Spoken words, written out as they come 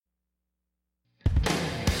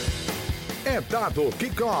É dado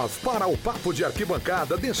kick-off para o papo de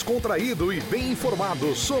arquibancada descontraído e bem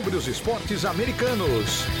informado sobre os esportes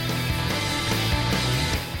americanos.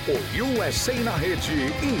 O USA na Rede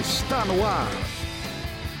está no ar.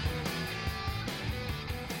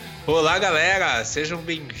 Olá, galera! Sejam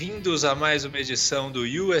bem-vindos a mais uma edição do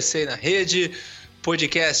USA na Rede,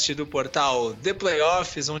 podcast do portal The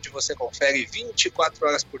Playoffs, onde você confere 24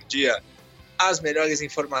 horas por dia as melhores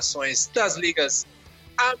informações das ligas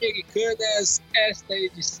americanas. Esta é a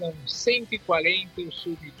edição 140, eu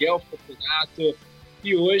sou Miguel Fortunato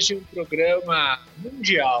e hoje um programa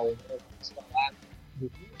mundial. Vamos falar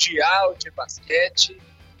do Mundial de Basquete,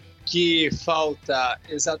 que falta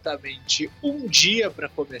exatamente um dia para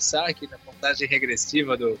começar aqui na contagem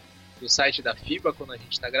regressiva do site da FIBA, quando a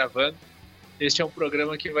gente está gravando. Este é um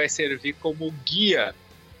programa que vai servir como guia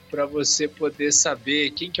para você poder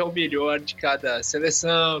saber quem que é o melhor de cada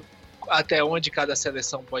seleção, até onde cada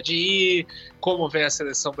seleção pode ir, como vem a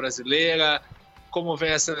seleção brasileira, como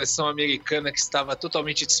vem a seleção americana que estava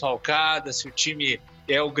totalmente desfalcada, se o time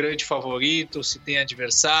é o grande favorito, se tem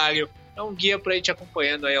adversário. É um guia para ir te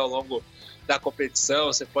acompanhando aí ao longo da competição.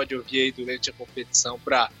 Você pode ouvir aí durante a competição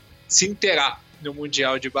para se inteirar no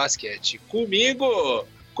Mundial de Basquete. Comigo,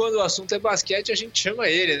 quando o assunto é basquete, a gente chama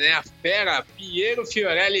ele, né? A fera, Piero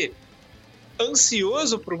Fiorelli.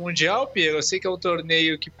 Ansioso para o Mundial, Piero? Eu sei que é um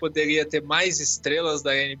torneio que poderia ter mais estrelas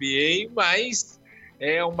da NBA, mas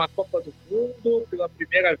é uma Copa do Mundo pela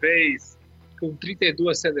primeira vez com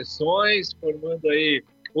 32 seleções, formando aí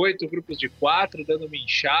 8 grupos de 4, dando uma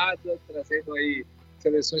inchada, trazendo aí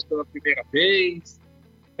seleções pela primeira vez.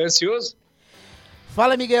 Ansioso?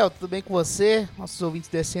 Fala, Miguel, tudo bem com você? Nossos ouvintes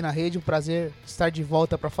do USA na Rede, um prazer estar de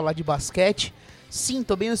volta para falar de basquete. Sim,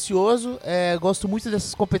 tô bem ansioso, gosto muito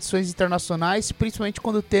dessas competições internacionais, principalmente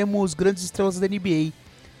quando temos grandes estrelas da NBA.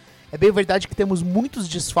 É bem verdade que temos muitos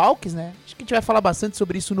desfalques, né? Acho que a gente vai falar bastante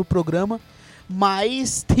sobre isso no programa,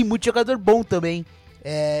 mas tem muito jogador bom também.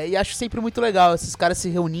 E acho sempre muito legal esses caras se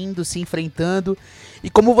reunindo, se enfrentando. E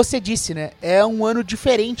como você disse, né? É um ano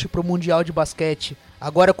diferente pro Mundial de Basquete.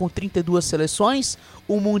 Agora com 32 seleções,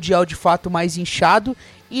 um Mundial de fato mais inchado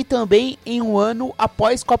e também em um ano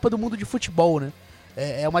após Copa do Mundo de Futebol, né?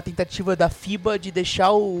 É uma tentativa da FIBA de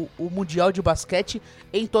deixar o Mundial de Basquete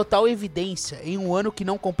em total evidência, em um ano que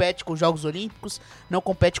não compete com os Jogos Olímpicos, não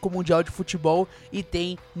compete com o Mundial de Futebol e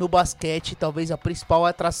tem no basquete talvez a principal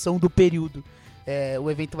atração do período. O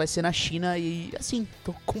evento vai ser na China e, assim,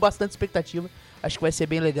 tô com bastante expectativa. Acho que vai ser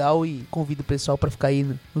bem legal e convido o pessoal para ficar aí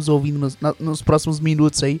nos ouvindo nos próximos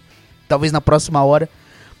minutos aí, talvez na próxima hora,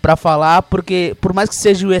 para falar, porque por mais que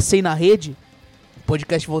seja o USA na Rede,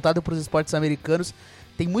 podcast voltado para os esportes americanos,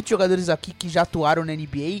 tem muitos jogadores aqui que já atuaram na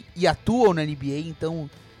NBA e atuam na NBA, então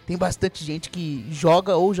tem bastante gente que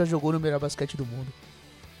joga ou já jogou no melhor basquete do mundo.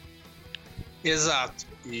 Exato,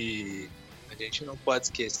 e a gente não pode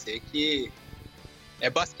esquecer que é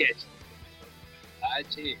basquete. Na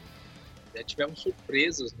verdade, já tivemos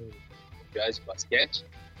surpresas no Mundial de Basquete.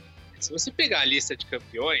 Se você pegar a lista de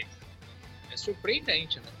campeões, é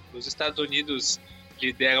surpreendente, né? Os Estados Unidos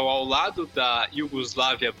lideram ao lado da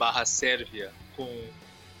Iugoslávia / Sérvia com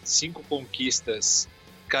 5 conquistas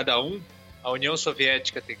cada um. A União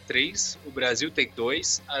Soviética tem 3, o Brasil tem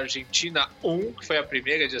 2, a Argentina 1, que foi a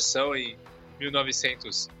primeira edição em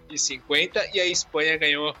 1950, e a Espanha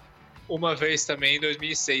ganhou uma vez também em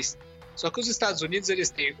 2006. Só que os Estados Unidos eles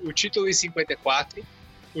têm o título em 54,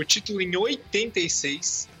 o título em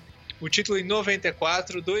 86, o título em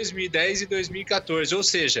 94, 2010 e 2014. Ou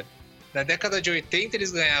seja, na década de 80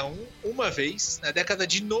 eles ganharam uma vez, na década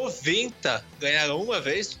de 90 ganharam uma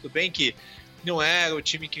vez. Tudo bem que não era o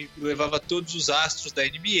time que levava todos os astros da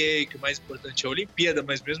NBA, que o mais importante é a Olimpíada,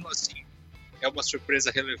 mas mesmo assim é uma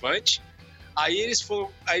surpresa relevante. Aí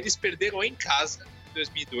eles perderam em casa em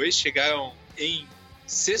 2002, chegaram em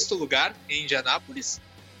 6º lugar em Indianápolis.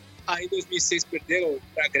 Aí em 2006 perderam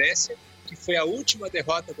para a Grécia, que foi a última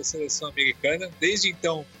derrota da seleção americana. Desde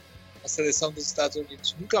então, a seleção dos Estados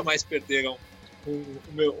Unidos nunca mais perderam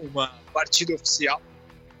uma partida oficial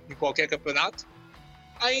em qualquer campeonato.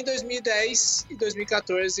 Aí em 2010 e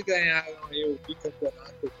 2014 ganharam aí o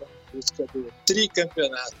bicampeonato em busca do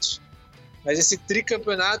tricampeonato. Mas esse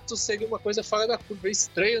tricampeonato seria uma coisa fora da curva,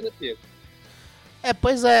 estranho, né, Pedro?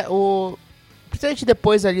 Pois é, principalmente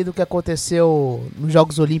depois ali do que aconteceu nos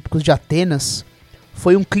Jogos Olímpicos de Atenas,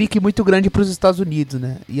 foi um clique muito grande para os Estados Unidos,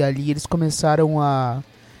 né? E ali eles começaram a...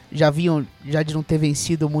 Já de não ter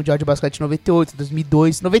vencido o Mundial de Basquete em 98,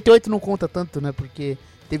 2002. 98 não conta tanto, né? Porque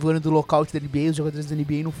teve o ano do lockout da NBA, os jogadores da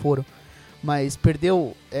NBA não foram. Mas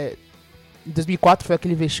perdeu... em 2004 foi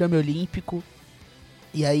aquele vexame olímpico.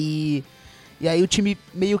 E aí E aí o time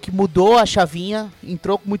meio que mudou a chavinha,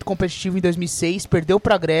 entrou muito competitivo em 2006, perdeu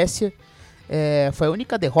pra Grécia. Foi a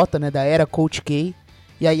única derrota, né, da era Coach K.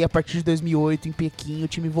 E aí a partir de 2008, em Pequim, o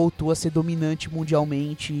time voltou a ser dominante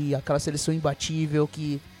mundialmente. E aquela seleção imbatível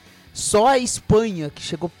que só a Espanha, que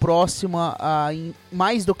chegou próxima a, em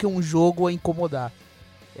mais do que um jogo, a incomodar.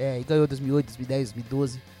 E ganhou 2008, 2010,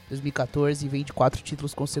 2012, 2014 e vem de 4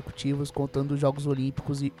 títulos consecutivos, contando os Jogos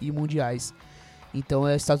Olímpicos e Mundiais. Então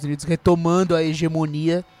é Estados Unidos retomando a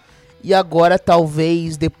hegemonia. E agora,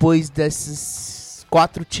 talvez, depois desses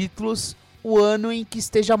 4 títulos, o ano em que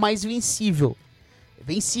esteja mais vencível.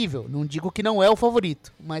 Vencível, não digo que não é o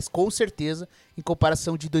favorito, mas com certeza, em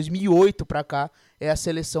comparação de 2008 pra cá, é a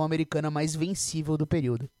seleção americana mais vencível do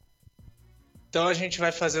período. Então a gente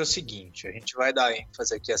vai fazer o seguinte, a gente vai dar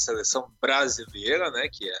ênfase aqui à seleção brasileira, né,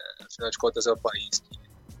 que afinal de contas é o país que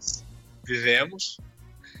vivemos.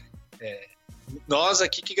 Nós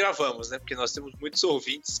aqui que gravamos, né, porque nós temos muitos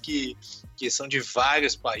ouvintes que são de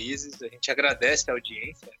vários países, a gente agradece a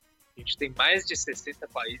audiência, a gente tem mais de 60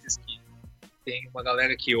 países que tem uma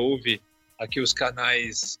galera que ouve aqui os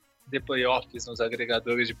canais de playoffs nos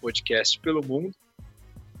agregadores de podcast pelo mundo,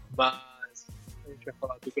 mas a gente vai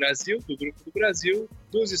falar do Brasil, do grupo do Brasil,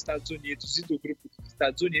 dos Estados Unidos e do grupo dos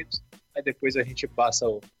Estados Unidos, aí depois a gente passa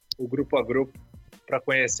o grupo a grupo para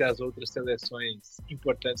conhecer as outras seleções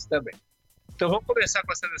importantes também. Então vamos começar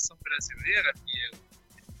com a seleção brasileira, e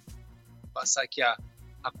passar aqui a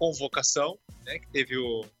convocação, né, que teve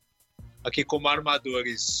aqui como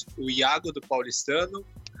armadores o Iago do Paulistano,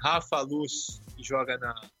 Rafa Luz, que joga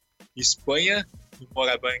na Espanha, no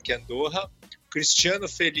Morabanque Andorra, Cristiano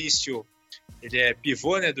Felício, ele é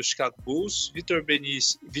pivô, né, do Chicago Bulls, Vitor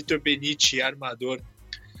Benite, armador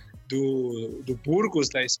do Burgos,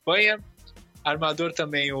 da Espanha, armador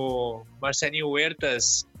também o Marcelinho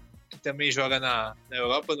Huertas, que também joga na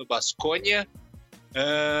Europa, no Baskonia.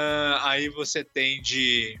 Aí você tem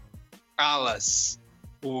de alas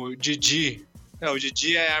o Didi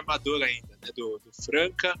é armador ainda, né, do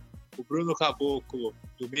Franca, o Bruno Caboclo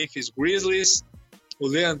do Memphis Grizzlies, o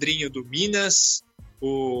Leandrinho do Minas,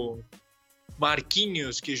 o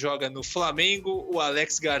Marquinhos, que joga no Flamengo, o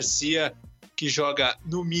Alex Garcia, que joga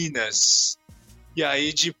no Minas. E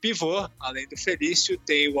aí de pivô, além do Felício,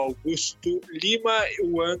 tem o Augusto Lima e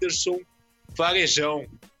o Anderson Varejão.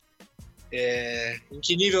 Em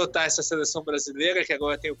que nível está essa seleção brasileira, que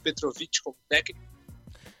agora tem o Petrovic como técnico?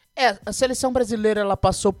 A seleção brasileira ela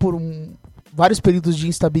passou por vários períodos de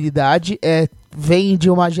instabilidade, vem de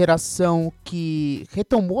uma geração que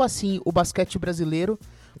retomou assim o basquete brasileiro,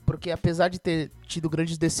 porque apesar de ter tido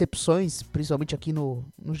grandes decepções, principalmente aqui nos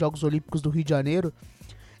Jogos Olímpicos do Rio de Janeiro,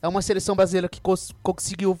 é uma seleção brasileira que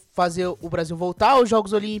conseguiu fazer o Brasil voltar aos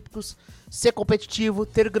Jogos Olímpicos, ser competitivo,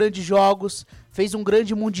 ter grandes jogos, fez um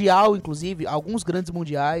grande mundial, inclusive, alguns grandes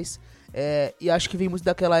mundiais, e acho que vem muito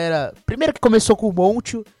daquela era, primeiro que começou com o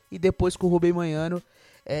Monte e depois com o Rubem Manhano,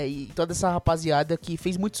 e toda essa rapaziada que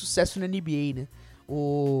fez muito sucesso na NBA, né?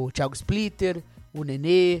 O Thiago Splitter, o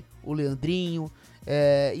Nenê, o Leandrinho,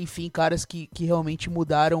 enfim, caras que realmente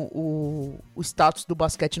mudaram o status do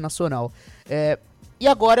basquete nacional. E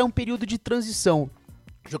agora é um período de transição.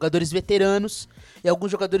 Jogadores veteranos e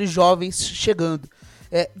alguns jogadores jovens chegando.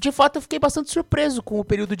 De fato, eu fiquei bastante surpreso com o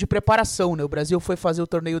período de preparação, né? O Brasil foi fazer o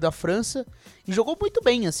torneio da França e jogou muito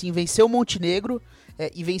bem, assim, venceu o Montenegro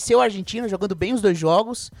e venceu a Argentina, jogando bem os 2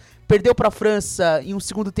 jogos. Perdeu para a França em um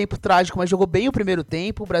segundo tempo trágico, mas jogou bem o primeiro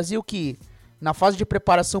tempo. O Brasil que, na fase de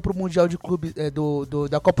preparação para o Mundial de Clube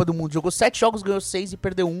da Copa do Mundo, jogou 7 jogos, ganhou 6 e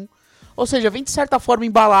perdeu 1. Ou seja, vem de certa forma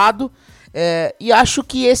embalado, e acho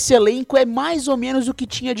que esse elenco é mais ou menos o que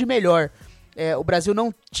tinha de melhor. O Brasil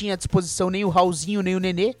não tinha à disposição nem o Raulzinho nem o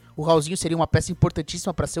Nenê. O Raulzinho seria uma peça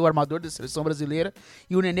importantíssima para ser o armador da seleção brasileira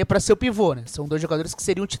e o Nenê para ser o pivô, né? São 2 jogadores que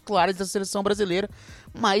seriam titulares da seleção brasileira,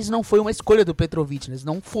 mas não foi uma escolha do Petrovic, né? Eles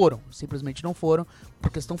não foram, simplesmente não foram,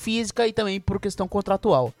 por questão física e também por questão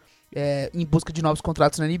contratual, em busca de novos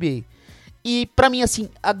contratos na NBA. E pra mim, assim,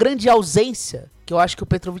 a grande ausência, que eu acho que o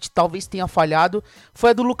Petrovic talvez tenha falhado, foi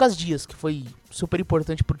a do Lucas Dias, que foi super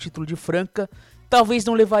importante pro título de Franca. Talvez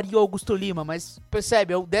não levaria o Augusto Lima, mas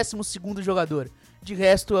percebe, é o 12º jogador. De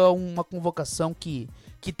resto, é uma convocação que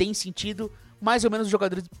tem sentido. Mais ou menos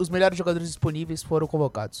os melhores jogadores disponíveis foram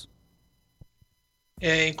convocados.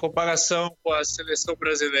 Em comparação com a seleção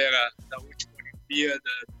brasileira da última Olimpíada,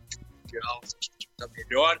 do Mundial, acho que o time está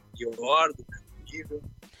melhor, pior, do mesmo nível.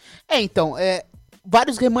 Então,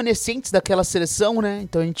 vários remanescentes daquela seleção, né?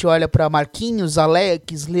 Então a gente olha para Marquinhos,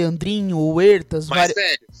 Alex, Leandrinho, Huertas...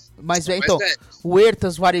 Mais velhos. Então,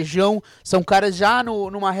 Huertas, Varejão, são caras já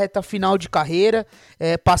numa reta final de carreira,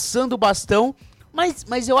 passando o bastão.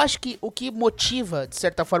 Mas eu acho que o que motiva, de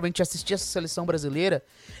certa forma, a gente assistir essa seleção brasileira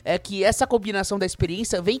é que essa combinação da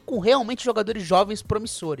experiência vem com realmente jogadores jovens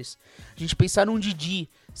promissores. A gente pensar num Didi,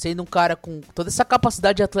 sendo um cara com toda essa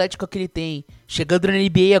capacidade atlética que ele tem, chegando na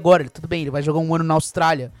NBA agora, tudo bem, ele vai jogar um ano na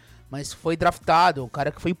Austrália, mas foi draftado, um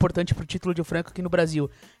cara que foi importante pro título de Franca aqui no Brasil.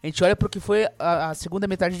 A gente olha pro que foi a segunda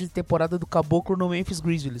metade de temporada do Caboclo no Memphis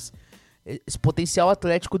Grizzlies. Esse potencial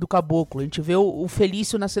atlético do Caboclo. A gente vê o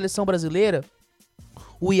Felício na seleção brasileira,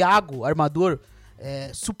 o Iago, armador,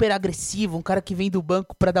 super agressivo, um cara que vem do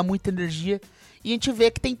banco pra dar muita energia. E a gente vê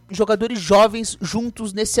que tem jogadores jovens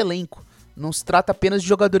juntos nesse elenco. Não se trata apenas de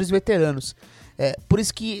jogadores veteranos. Por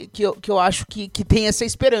isso que eu acho que tem essa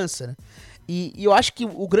esperança, né? E eu acho que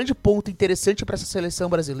o grande ponto interessante para essa seleção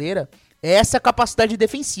brasileira é essa capacidade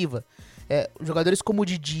defensiva. Jogadores como o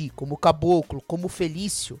Didi, como o Caboclo, como o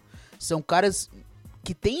Felício, são caras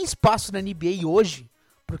que têm espaço na NBA hoje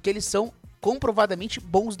porque eles são comprovadamente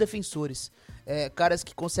bons defensores. Caras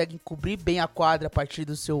que conseguem cobrir bem a quadra a partir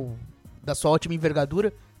da sua ótima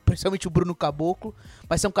envergadura, principalmente o Bruno Caboclo,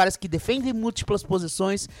 mas são caras que defendem múltiplas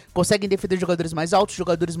posições, conseguem defender jogadores mais altos,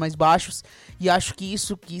 jogadores mais baixos, e acho que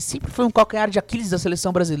isso que sempre foi um calcanhar de Aquiles da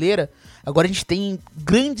seleção brasileira, agora a gente tem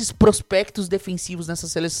grandes prospectos defensivos nessa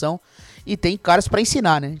seleção, e tem caras pra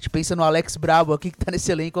ensinar, né? A gente pensa no Alex Brabo aqui, que tá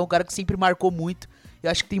nesse elenco, é um cara que sempre marcou muito, e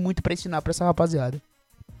acho que tem muito pra ensinar pra essa rapaziada.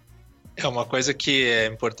 Uma coisa que é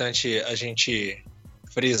importante a gente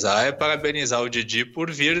frisar é parabenizar o Didi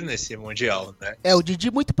por vir nesse Mundial, né? O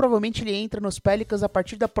Didi muito provavelmente ele entra nos Pelicans a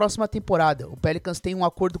partir da próxima temporada. O Pelicans tem um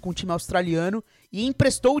acordo com o time australiano e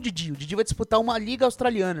emprestou o Didi. O Didi vai disputar uma liga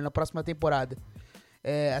australiana na próxima temporada.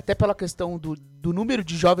 Até pela questão do número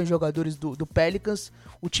de jovens jogadores do Pelicans,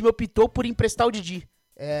 o time optou por emprestar o Didi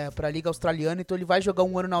para a liga australiana, então ele vai jogar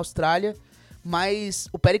um ano na Austrália, mas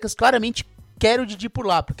o Pelicans claramente quer o Didi por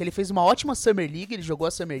lá, porque ele fez uma ótima Summer League, ele jogou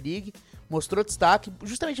a Summer League, mostrou destaque,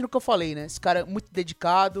 justamente no que eu falei, né? Esse cara muito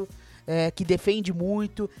dedicado, que defende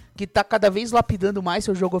muito, que tá cada vez lapidando mais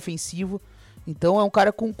seu jogo ofensivo. Então é um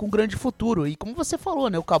cara com grande futuro. E como você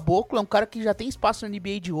falou, né? O Caboclo é um cara que já tem espaço na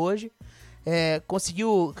NBA de hoje.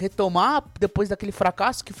 Conseguiu retomar depois daquele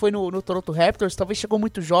fracasso que foi no Toronto Raptors. Talvez chegou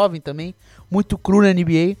muito jovem também, muito cru na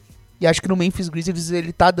NBA. E acho que no Memphis Grizzlies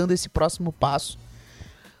ele tá dando esse próximo passo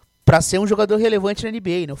pra ser um jogador relevante na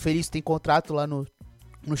NBA, né? O Felício tem contrato lá no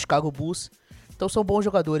Chicago Bulls. Então são bons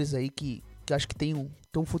jogadores aí que acho que tem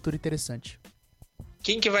um futuro interessante.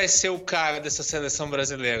 Quem que vai ser o cara dessa seleção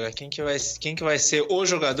brasileira? Quem que vai ser o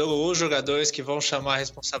jogador ou os jogadores que vão chamar a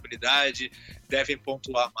responsabilidade, devem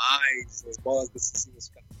pontuar mais, as bolas decisivas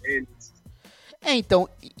ficarem neles? Então,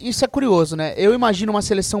 isso é curioso, né? Eu imagino uma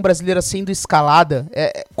seleção brasileira sendo escalada.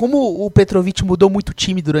 Como o Petrovic mudou muito o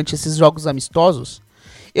time durante esses jogos amistosos,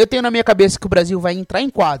 eu tenho na minha cabeça que o Brasil vai entrar em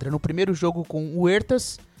quadra no primeiro jogo com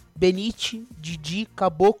Huertas, Benite, Didi,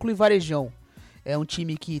 Caboclo e Varejão. É um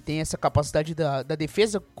time que tem essa capacidade da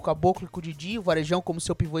defesa, com o Caboclo e com o Didi, o Varejão como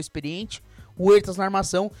seu pivô experiente, o Huertas na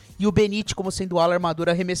armação e o Benite como sendo o ala armador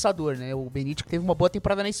arremessador, né? O Benite que teve uma boa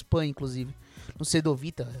temporada na Espanha, inclusive. No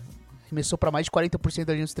Cedovita, arremessou para mais de 40%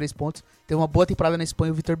 ali nos 3 pontos. Teve uma boa temporada na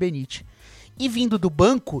Espanha o Vitor Benite. E vindo do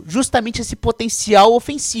banco, justamente esse potencial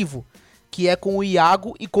ofensivo, que é com o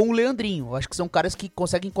Iago e com o Leandrinho. Eu acho que são caras que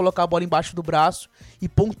conseguem colocar a bola embaixo do braço e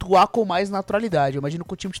pontuar com mais naturalidade. Eu imagino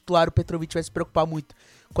que o time titular, o Petrovic, vai se preocupar muito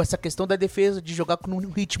com essa questão da defesa, de jogar com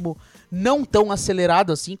um ritmo não tão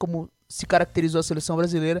acelerado assim como se caracterizou a seleção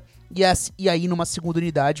brasileira, e aí numa segunda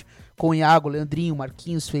unidade com o Iago, Leandrinho,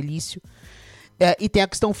 Marquinhos, Felício. E tem a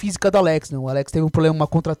questão física do Alex, né? O Alex teve um problema, uma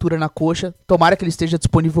contratura na coxa. Tomara que ele esteja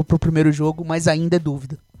disponível para o primeiro jogo, mas ainda é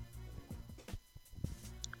dúvida.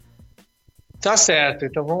 Tá certo,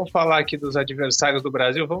 então vamos falar aqui dos adversários do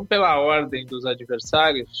Brasil. Vamos pela ordem dos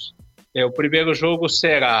adversários. O primeiro jogo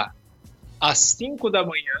será às 5 da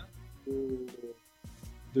manhã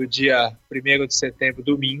do dia 1º de setembro,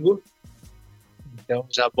 domingo. Então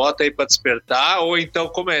já bota aí para despertar, ou então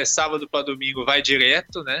como é sábado para domingo, vai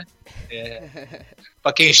direto, né?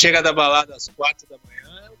 Para quem chega da balada às 4 da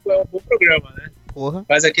manhã, é um bom programa, né? Porra.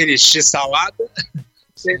 Faz aquele x-salada,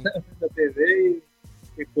 senta na TV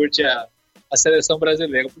e curte a seleção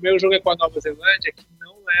brasileira. O primeiro jogo é com a Nova Zelândia, que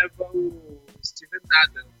não leva o Steven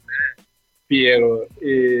Adams, né, Piero?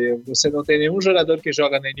 E você não tem nenhum jogador que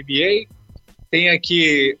joga na NBA. Tem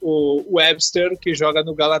aqui o Webster, que joga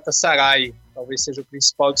no Galatasaray. Talvez seja o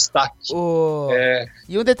principal destaque.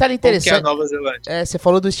 E um detalhe interessante, que é a Nova Zelândia. Você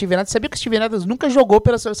falou do Steven Adams. Sabia que o Steven Adams nunca jogou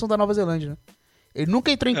pela seleção da Nova Zelândia, né? Ele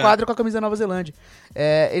nunca entrou em quadra com a camisa da Nova Zelândia.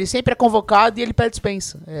 Ele sempre é convocado e ele pede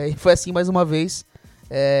dispensa. E foi assim mais uma vez.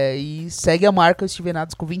 E segue a marca. O Steven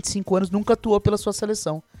Adams, com 25 anos, nunca atuou pela sua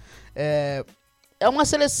seleção. é uma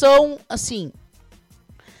seleção, assim,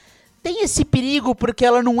 tem esse perigo porque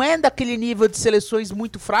ela não é daquele nível de seleções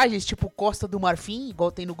muito frágeis, tipo Costa do Marfim,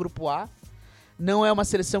 igual tem no grupo A. Não é uma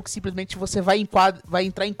seleção que simplesmente você vai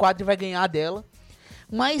entrar em quadra e vai ganhar dela.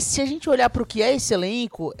 Mas se a gente olhar para o que é esse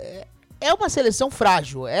elenco, é uma seleção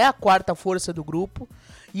frágil, é a quarta força do grupo.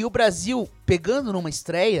 E o Brasil, pegando numa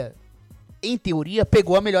estreia, em teoria,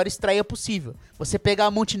 pegou a melhor estreia possível. Você pegar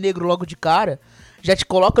a Montenegro logo de cara, já te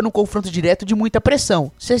coloca num confronto direto de muita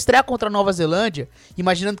pressão. Se estrear contra a Nova Zelândia,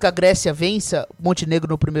 imaginando que a Grécia vença Montenegro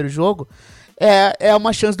no primeiro jogo, é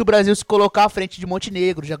uma chance do Brasil se colocar à frente de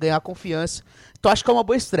Montenegro, já ganhar confiança. Então acho que é uma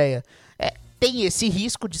boa estreia. Tem esse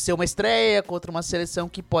risco de ser uma estreia contra uma seleção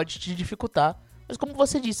que pode te dificultar. Mas como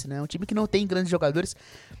você disse, né? É um time que não tem grandes jogadores.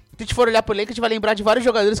 Se a gente for olhar pro elenco, a gente vai lembrar de vários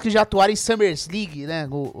jogadores que já atuaram em Summers League, né?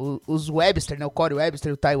 Os Webster, né? O Corey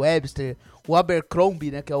Webster, o Ty Webster, o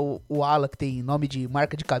Abercrombie, né? Que é o ala que tem nome de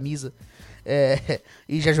marca de camisa.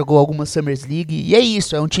 E já jogou algumas Summers League. E é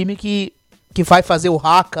isso, é um time que vai fazer o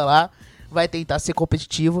haka lá, vai tentar ser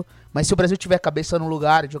competitivo. Mas se o Brasil tiver a cabeça no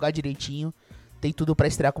lugar, jogar direitinho, tem tudo pra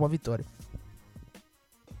estrear com uma vitória.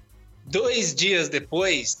 2 dias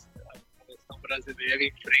depois, a seleção brasileira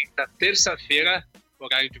enfrenta terça-feira,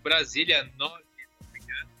 horário de Brasília, 9 da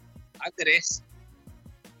manhã, a Grécia.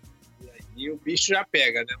 E aí o bicho já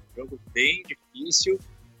pega, né? Um jogo bem difícil.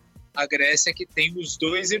 A Grécia que tem os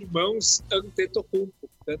 2 irmãos Antetokounmpo,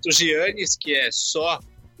 tanto o Giannis, que é só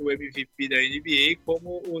o MVP da NBA,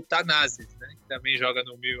 como o Thanasis, né? Que também joga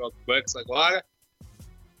no Milwaukee Bucks agora.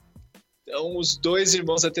 Então, os 2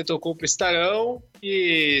 irmãos Antetokounmpo estarão,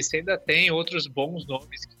 e você ainda tem outros bons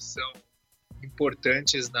nomes que são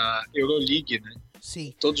importantes na Euroleague, né?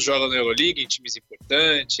 Sim. Todos jogam na Euroleague, em times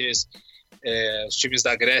importantes. Os times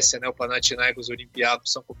da Grécia, né? O Panathinaikos, o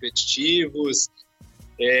Olympiacos são competitivos.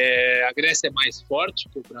 A Grécia é mais forte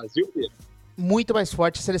que o Brasil, Pedro? Muito mais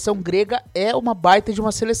forte. A seleção grega é uma baita de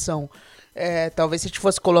uma seleção. Talvez se a gente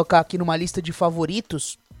fosse colocar aqui numa lista de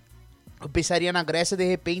favoritos, eu pensaria na Grécia, de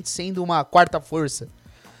repente, sendo uma quarta força.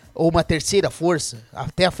 Ou uma terceira força,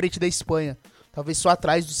 até à frente da Espanha. Talvez só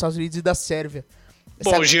atrás dos Estados Unidos e da Sérvia.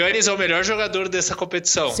 Bom, o Giannis é o melhor jogador dessa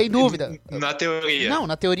competição. Sem dúvida. Na teoria. Não,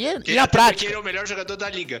 na teoria e na prática. Porque ele é o melhor jogador da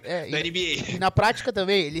liga, da NBA. E na prática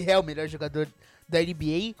também, ele é o melhor jogador da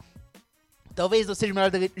NBA. Talvez não seja o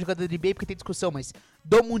melhor jogador da NBA porque tem discussão, mas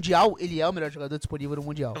do Mundial, ele é o melhor jogador disponível no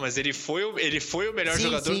Mundial. Não, mas ele foi o melhor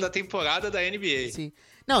jogador da temporada da NBA. Sim.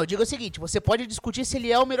 Não, eu digo o seguinte, você pode discutir se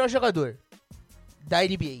ele é o melhor jogador da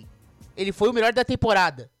NBA. Ele foi o melhor da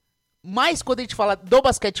temporada. Mas quando a gente fala do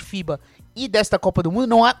basquete FIBA e desta Copa do Mundo,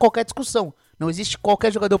 não há qualquer discussão. Não existe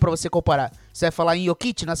qualquer jogador pra você comparar. Você vai falar em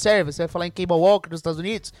Jokic na Sérvia, você vai falar em Kemba Walker nos Estados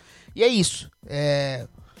Unidos. E é isso.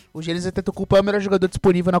 O Giannis Antetokounmpo é o melhor jogador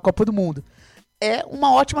disponível na Copa do Mundo. É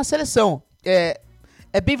uma ótima seleção.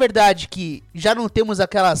 É bem verdade que já não temos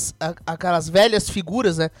aquelas velhas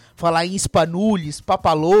figuras, né? Falar em Spanulis,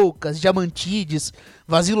 Papaloucas, Diamantides,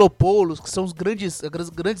 Vasilopoulos, que são as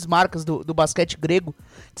grandes marcas do basquete grego,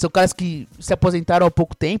 que são caras que se aposentaram há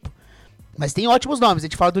pouco tempo. Mas tem ótimos nomes. A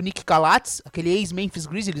gente fala do Nick Calates, aquele ex-Memphis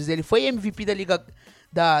Grizzlies. Ele foi MVP da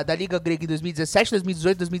Liga Grega em 2017,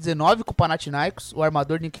 2018, 2019 com o Panathinaikos, o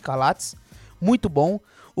armador Nick Calates. Muito bom.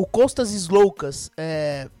 O Kostas Sloukas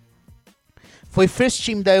foi first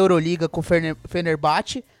team da Euroliga com o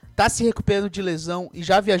Fenerbahçe, tá se recuperando de lesão e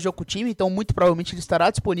já viajou com o time, então muito provavelmente ele estará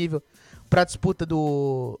disponível para a disputa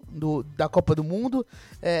da Copa do Mundo.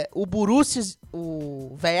 O Borussia,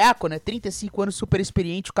 o Veaco, né, 35 anos, super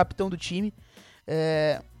experiente, o capitão do time.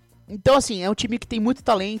 Então, assim, é um time que tem muito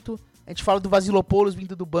talento. A gente fala do Vasilopoulos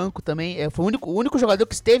vindo do banco também. Foi o único jogador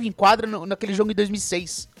que esteve em quadra naquele jogo em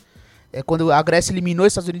 2006. Quando a Grécia eliminou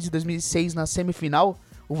os Estados Unidos em 2006 na semifinal,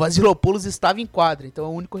 o Vasilopoulos estava em quadra, então é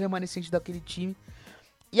o único remanescente daquele time.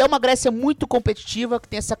 E é uma Grécia muito competitiva, que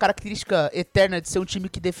tem essa característica eterna de ser um time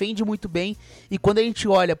que defende muito bem. E quando a gente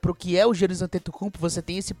olha pro que é o Giannis Antetokounmpo, você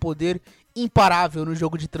tem esse poder imparável no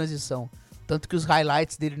jogo de transição. Tanto que os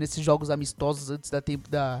highlights dele nesses jogos amistosos antes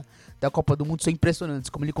da Copa do Mundo são impressionantes.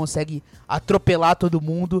 Como ele consegue atropelar todo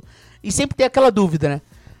mundo. E sempre tem aquela dúvida, né?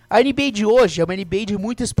 A NBA de hoje é uma NBA de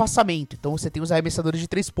muito espaçamento. Então você tem os arremessadores de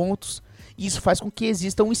 3 pontos. E isso faz com que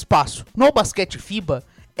exista um espaço. No basquete FIBA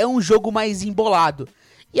é um jogo mais embolado.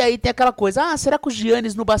 E aí tem aquela coisa, será que o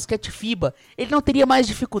Giannis no basquete FIBA, ele não teria mais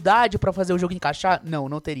dificuldade pra fazer o jogo encaixar?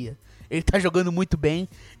 Não teria. Ele tá jogando muito bem,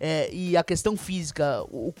 e a questão física,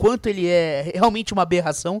 o quanto ele é realmente uma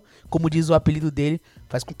aberração, como diz o apelido dele,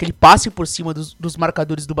 faz com que ele passe por cima dos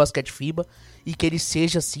marcadores do basquete FIBA, e que ele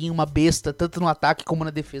seja, assim, uma besta, tanto no ataque como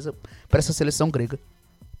na defesa, pra essa seleção grega.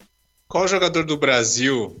 Qual jogador do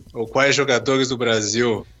Brasil, ou quais jogadores do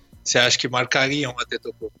Brasil você acha que marcariam a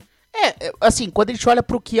Antetokounmpo? Assim, quando a gente olha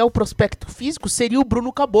pro que é o prospecto físico, seria o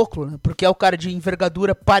Bruno Caboclo, né? Porque é o cara de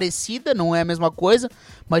envergadura parecida, não é a mesma coisa,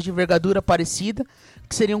 mas de envergadura parecida,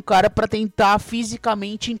 que seria um cara pra tentar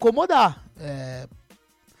fisicamente incomodar.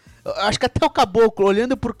 Eu acho que até o Caboclo,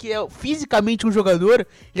 olhando porque é fisicamente um jogador,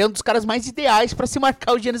 ele é um dos caras mais ideais pra se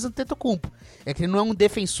marcar o Giannis Antetokounmpo. É que ele não é um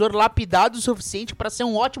defensor lapidado o suficiente pra ser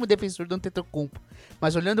um ótimo defensor do Antetokounmpo.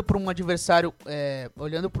 Mas olhando para um adversário,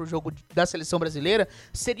 olhando para o jogo da seleção brasileira,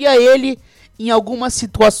 seria ele em algumas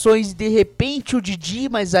situações, de repente o Didi,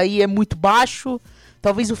 mas aí é muito baixo,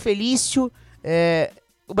 talvez o Felício.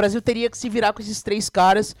 O Brasil teria que se virar com esses 3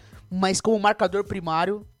 caras, mas como marcador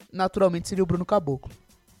primário, naturalmente seria o Bruno Caboclo.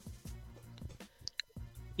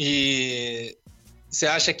 E você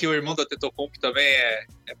acha que o irmão do Antetokounmpo também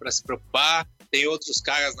é para se preocupar? Tem outros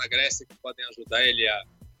caras na Grécia que podem ajudar ele a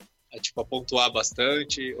pontuar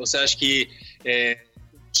bastante? Ou você acha que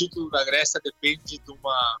o título da Grécia depende de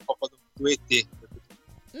uma Copa do ET?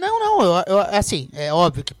 Não, assim, é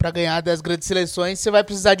óbvio que para ganhar das grandes seleções você vai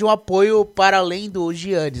precisar de um apoio para além do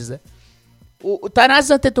Giannis, né? O Thanasis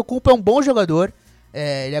Antetokounmpo é um bom jogador,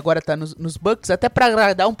 ele agora tá nos Bucks, até para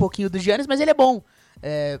agradar um pouquinho do Giannis, mas ele é bom.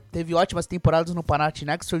 Teve ótimas temporadas no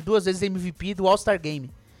Panathinaikos, foi 2 vezes MVP do All-Star Game.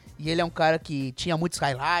 E ele é um cara que tinha muitos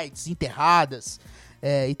highlights, enterradas,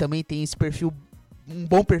 e também tem esse perfil, um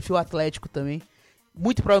bom perfil atlético também.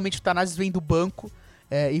 Muito provavelmente o Thanasis vem do banco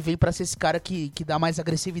e vem pra ser esse cara que dá mais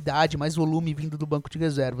agressividade, mais volume vindo do banco de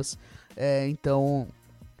reservas. Então,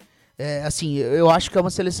 assim, eu acho que é uma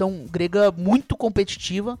seleção grega muito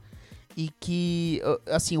competitiva e que,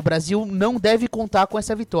 assim, o Brasil não deve contar com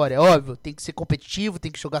essa vitória. É óbvio, tem que ser competitivo,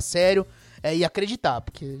 tem que jogar sério e acreditar,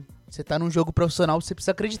 porque você tá num jogo profissional, você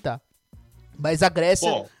precisa acreditar. Mas a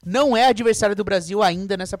Grécia não é adversária do Brasil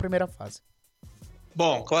ainda nessa primeira fase.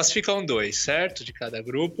 Bom, classificam 2, certo? De cada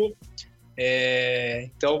grupo.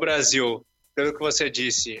 Então o Brasil, pelo que você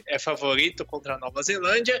disse, é favorito contra a Nova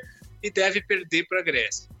Zelândia e deve perder para a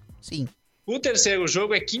Grécia. Sim. O terceiro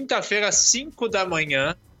jogo é quinta-feira, às 5 da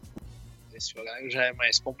manhã. Esse horário já é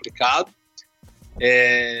mais complicado.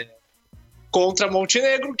 Contra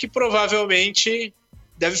Montenegro, que provavelmente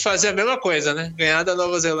deve fazer a mesma coisa, né? Ganhar da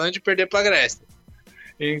Nova Zelândia e perder para a Grécia.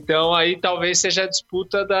 Então aí talvez seja a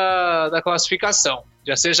disputa da classificação.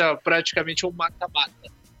 Já seja praticamente um mata-mata.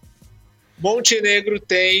 Montenegro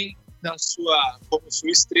tem como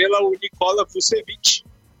sua estrela o Nikola Vucevic,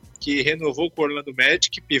 que renovou com o Orlando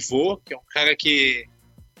Magic, pivô, que é um cara que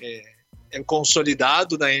é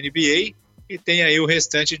consolidado na NBA, e tem aí o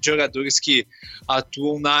restante de jogadores que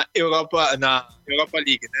atuam na Europa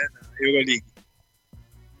League, né? Na Euroleague.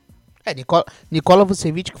 Nikola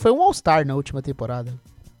Vucevic, que foi um All-Star na última temporada.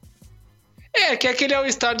 Que é aquele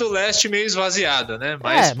All-Star do leste meio esvaziado, né?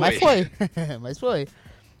 Mas foi.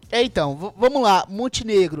 Então, vamos lá.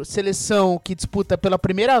 Montenegro, seleção que disputa pela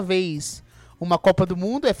primeira vez uma Copa do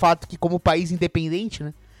Mundo. É fato que como país independente,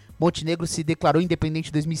 né? Montenegro se declarou independente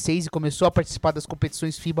em 2006 e começou a participar das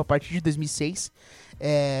competições FIBA a partir de 2006.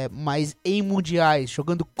 Mas em mundiais,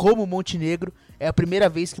 jogando como Montenegro, é a primeira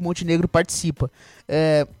vez que Montenegro participa.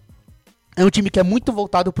 É um time que é muito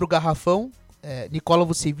voltado para o garrafão. Nikola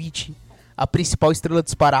Vucevic, a principal estrela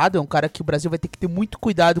disparado, é um cara que o Brasil vai ter que ter muito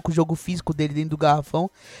cuidado com o jogo físico dele dentro do garrafão.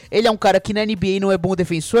 Ele é um cara que na NBA não é bom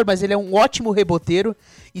defensor, mas ele é um ótimo reboteiro,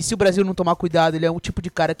 e se o Brasil não tomar cuidado, ele é um tipo de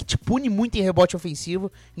cara que te pune muito em rebote ofensivo,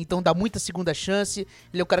 então dá muita segunda chance.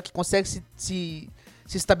 Ele é um cara que consegue se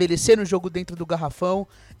estabelecer no jogo dentro do garrafão.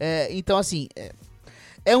 Então assim,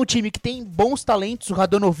 é um time que tem bons talentos. O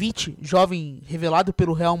Radonjic, jovem revelado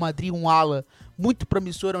pelo Real Madrid, um ala muito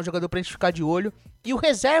promissor, é um jogador pra gente ficar de olho. E o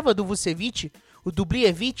reserva do Vucevic, o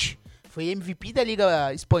Dubljevic, foi MVP da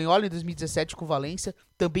Liga Espanhola em 2017 com o Valência,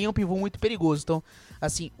 também é um pivô muito perigoso. Então,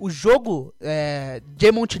 assim, o jogo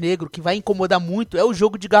de Montenegro, que vai incomodar muito, é o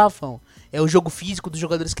jogo de garrafão. É o jogo físico dos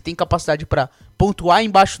jogadores que têm capacidade para pontuar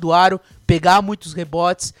embaixo do aro, pegar muitos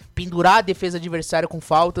rebotes, pendurar a defesa adversária com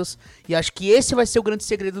faltas. E acho que esse vai ser o grande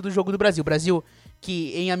segredo do jogo do Brasil. O Brasil,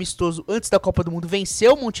 que em amistoso, antes da Copa do Mundo,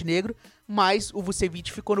 venceu o Montenegro, mas o Vucevic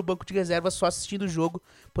ficou no banco de reserva só assistindo o jogo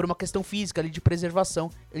por uma questão física ali de preservação.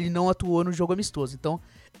 Ele não atuou no jogo amistoso. Então,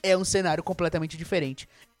 é um cenário completamente diferente.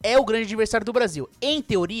 É o grande adversário do Brasil. Em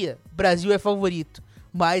teoria, Brasil é favorito,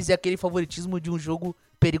 mas é aquele favoritismo de um jogo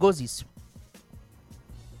perigosíssimo.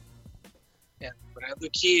 Lembrando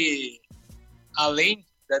que, além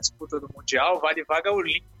da disputa do Mundial, vale vaga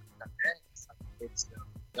olímpica, né?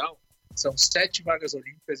 Então, são 7 vagas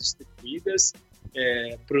olímpicas distribuídas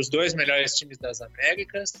para os 2 melhores times das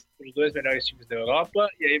Américas, para os 2 melhores times da Europa,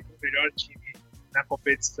 e aí para o melhor time na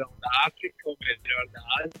competição da África, o melhor da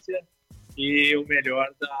Ásia e o melhor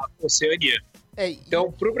da Oceania.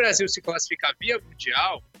 Então, para o Brasil se classificar via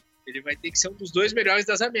mundial, ele vai ter que ser um dos 2 melhores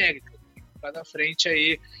das Américas. Está na frente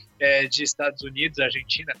aí de Estados Unidos,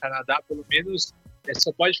 Argentina, Canadá, pelo menos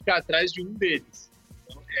só pode ficar atrás de um deles.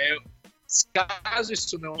 Então, caso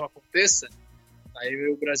isso não aconteça, aí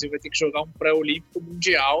o Brasil vai ter que jogar um pré-olímpico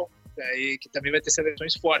mundial, que também vai ter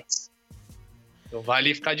seleções fortes. Então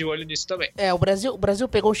vale ficar de olho nisso também. O Brasil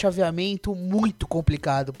pegou um chaveamento muito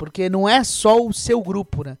complicado, porque não é só o seu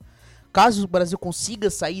grupo, né? Caso o Brasil consiga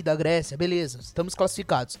sair da Grécia, beleza, estamos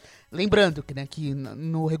classificados. Lembrando que, né, que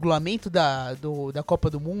no regulamento da Copa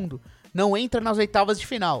do Mundo não entra nas oitavas de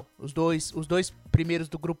final. Os dois primeiros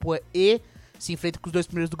do grupo E se enfrentam com os 2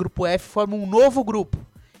 primeiros do grupo F, formam um novo grupo.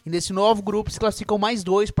 E nesse novo grupo se classificam mais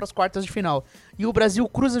 2 para as quartas de final. E o Brasil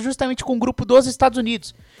cruza justamente com o grupo dos Estados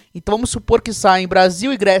Unidos. Então vamos supor que saem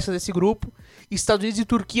Brasil e Grécia desse grupo, e Estados Unidos e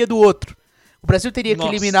Turquia do outro. O Brasil teria que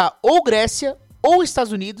eliminar ou Grécia ou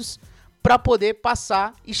Estados Unidos para poder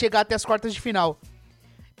passar e chegar até as quartas de final.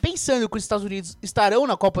 Pensando que os Estados Unidos estarão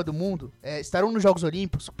na Copa do Mundo, estarão nos Jogos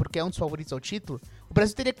Olímpicos, porque é um dos favoritos ao título, o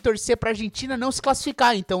Brasil teria que torcer para a Argentina não se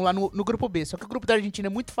classificar, então, lá no grupo B. Só que o grupo da Argentina é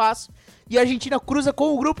muito fácil, e a Argentina cruza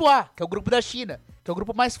com o grupo A, que é o grupo da China, que é o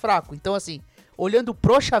grupo mais fraco. Então, assim, olhando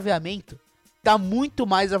pro chaveamento, tá muito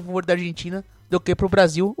mais a favor da Argentina do que pro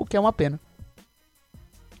Brasil, o que é uma pena.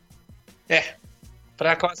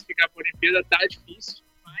 Para classificar para a Olimpíada tá difícil,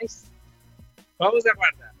 mas vamos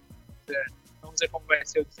aguardar. Vamos ver como vai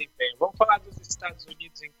ser o desempenho. Vamos falar dos Estados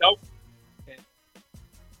Unidos, então.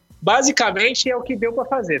 Basicamente é o que deu para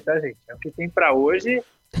fazer, tá, gente? É o que tem para hoje.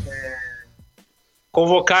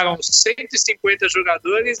 Convocaram 150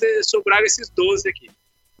 jogadores e sobraram esses 12 aqui.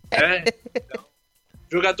 Então,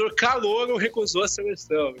 jogador calouro recusou a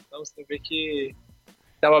seleção. Então você vê que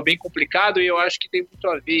estava bem complicado, e eu acho que tem muito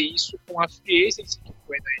a ver isso com a free agency que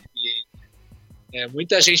foi na NBA.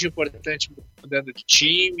 Muita gente importante mudando de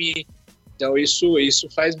time. Então isso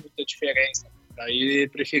faz muita diferença. Aí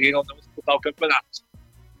preferiram não disputar o campeonato.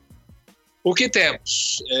 O que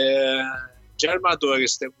temos? De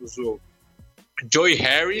armadores temos o Joe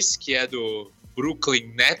Harris, que é do Brooklyn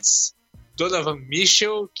Nets, Donovan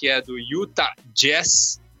Mitchell, que é do Utah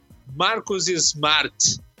Jazz, Marcus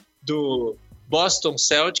Smart, do Boston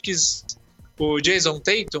Celtics, o Jason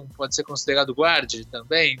Tatum, pode ser considerado guard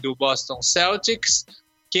também, do Boston Celtics,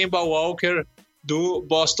 Kemba Walker, do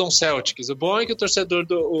Boston Celtics. O bom é que o torcedor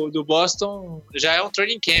do Boston já é um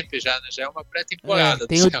training camp, já é uma pré-temporada.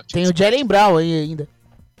 Tem o Jaylen Brown aí ainda.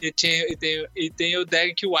 E tem o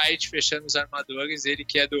Derek White fechando os armadores, ele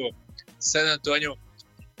que é do San Antonio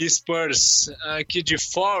Spurs. Aqui de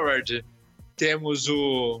forward temos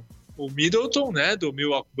o Middleton, né, do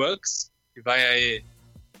Milwaukee Bucks, que vai aí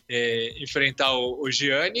enfrentar o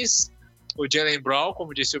Giannis. O Jaylen Brown,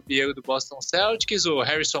 como disse o Piero, do Boston Celtics, o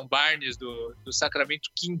Harrison Barnes, do Sacramento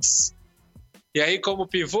Kings. E aí, como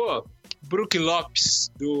pivô, Brook Lopes,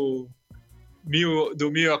 do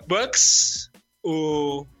Milwaukee Bucks,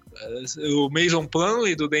 o Mason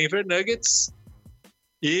Plumlee, do Denver Nuggets,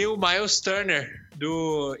 e o Miles Turner,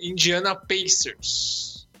 do Indiana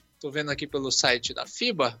Pacers. Tô vendo aqui pelo site da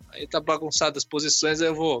FIBA, aí tá bagunçado as posições,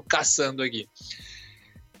 eu vou caçando aqui.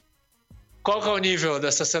 Qual que é o nível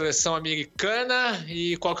dessa seleção americana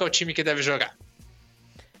e qual que é o time que deve jogar?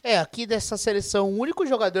 Aqui dessa seleção, o único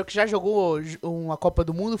jogador que já jogou uma Copa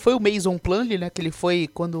do Mundo foi o Mason Plumlee, né? Que ele foi,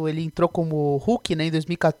 quando ele entrou como Hulk, né, em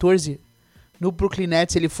 2014, no Brooklyn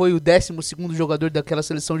Nets, ele foi o 12º jogador daquela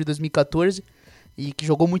seleção de 2014, e que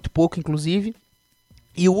jogou muito pouco, inclusive.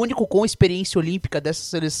 E o único com experiência olímpica dessa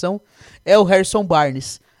seleção é o Harrison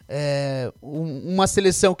Barnes. Uma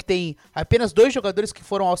seleção que tem apenas 2 jogadores que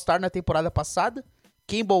foram All-Star na temporada passada,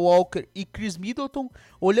 Kemba Walker e Chris Middleton.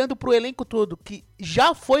 Olhando para o elenco todo, que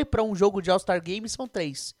já foi para um jogo de All-Star Game, são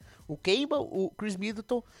 3. O Kemba, o Chris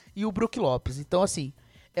Middleton e o Brook Lopes. Então, assim,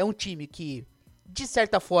 é um time que, de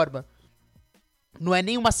certa forma, não é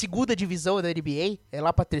nem uma segunda divisão da NBA, é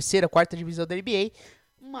lá para a 3ª, 4ª divisão da NBA,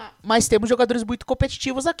 mas temos jogadores muito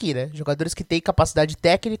competitivos aqui, né? Jogadores que têm capacidade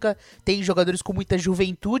técnica, tem jogadores com muita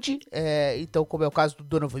juventude, então, como é o caso do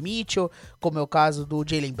Donovan Mitchell, como é o caso do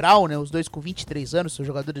Jaylen Brown, né? Os dois com 23 anos, são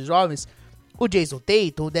jogadores jovens, o Jason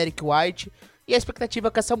Tatum, o Derek White, e a expectativa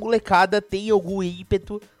é que essa molecada tenha algum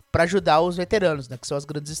ímpeto para ajudar os veteranos, né? Que são as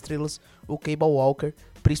grandes estrelas, o Kemba Walker,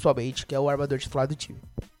 principalmente, que é o armador titular do time.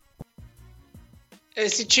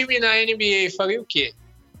 Esse time na NBA faria o quê?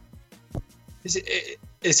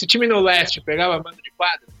 Esse time no leste pegava mando de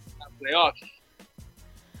quadra na playoff?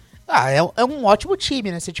 É um ótimo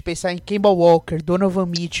time, né? Se a gente pensar em Kemba Walker, Donovan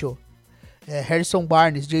Mitchell, Harrison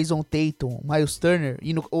Barnes, Jason Tatum, Miles Turner,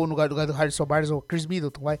 ou no lugar do Harrison Barnes, ou Chris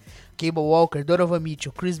Middleton, Kemba Walker, Donovan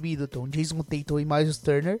Mitchell, Chris Middleton, Jason Tatum e Miles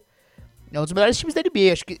Turner. É um dos melhores times da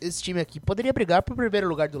NBA. Acho que esse time aqui poderia brigar pro primeiro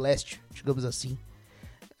lugar do leste, digamos assim.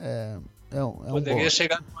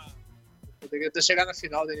 Poderia ter chegado na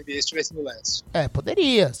final da NBA se estivesse no leste.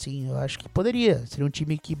 Poderia, sim. Eu acho que poderia. Seria um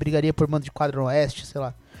time que brigaria por mando de quadra no oeste, sei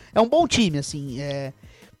lá. É um bom time, assim.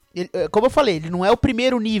 Como eu falei, ele não é o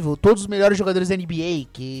primeiro nível. Todos os melhores jogadores da NBA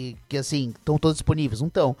que assim, estão todos disponíveis. Não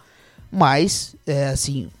estão. Mas,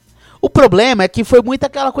 assim... O problema é que foi muito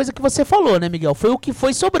aquela coisa que você falou, né, Miguel? Foi o que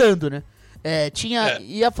foi sobrando, né?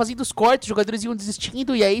 Ia fazendo os cortes, os jogadores iam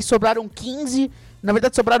desistindo, e aí sobraram 15. Na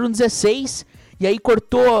verdade, sobraram 16. E aí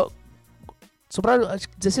cortou... Sobraram, acho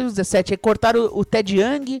que 16 ou 17. Aí cortaram o Ted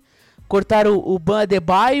Young, cortaram o Bam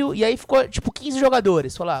Adebayo, e aí ficou, tipo, 15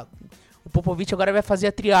 jogadores. Falaram, o Popovich agora vai fazer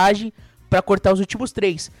a triagem pra cortar os últimos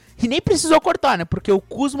 3. E nem precisou cortar, né? Porque o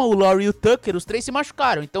Kuzma, o Lowry e o Tucker, os 3 se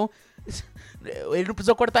machucaram. Então, ele não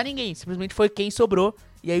precisou cortar ninguém. Simplesmente foi quem sobrou.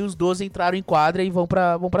 E aí os 12 entraram em quadra e vão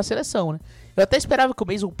pra seleção, né? Eu até esperava que o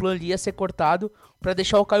Mason Plumlee ia ser cortado pra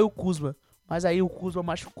deixar o Kyle Kuzma. Mas aí o Kuzma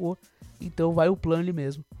machucou. Então vai o Plumlee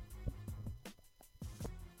mesmo.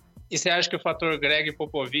 E você acha que o fator Greg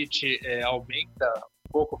Popovich aumenta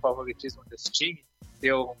um pouco o favoritismo desse time?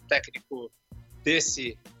 Ter um técnico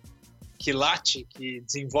desse que late, que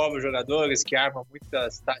desenvolve os jogadores, que arma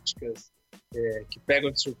muitas táticas, que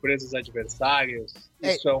pegam de surpresa os adversários.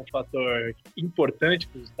 Isso é um fator importante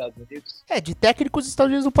para os Estados Unidos? De técnicos os Estados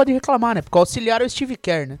Unidos não podem reclamar, né? Porque o auxiliar é o Steve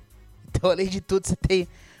Kerr, né? Então, além de tudo, você tem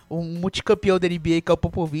um multicampeão da NBA que é o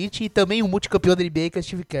Popovich e também um multicampeão da NBA que é o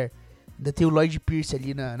Steve Kerr. Ainda tem o Lloyd Pierce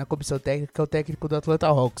ali na comissão técnica, que é o técnico do Atlanta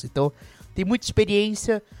Hawks. Então, tem muita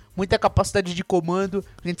experiência, muita capacidade de comando.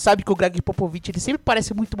 A gente sabe que o Greg Popovich, ele sempre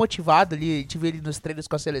parece muito motivado ali. A gente vê ele nos treinos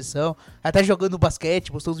com a seleção, até jogando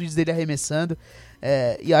basquete, mostrou os vídeos dele arremessando.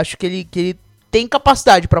 E acho que ele tem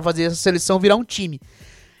capacidade para fazer essa seleção virar um time.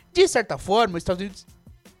 De certa forma, os Estados Unidos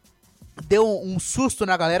deu um susto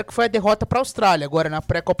na galera, que foi a derrota para a Austrália, agora na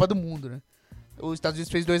pré-Copa do Mundo, né? Os Estados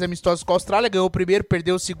Unidos fez 2 amistosos com a Austrália, ganhou o primeiro,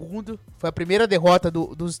 perdeu o segundo. Foi a primeira derrota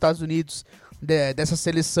dos Estados Unidos dessa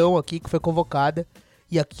seleção aqui que foi convocada.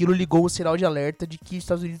 E aquilo ligou o sinal de alerta de que os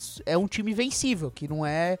Estados Unidos é um time vencível, que não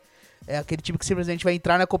é aquele time que simplesmente vai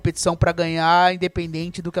entrar na competição para ganhar,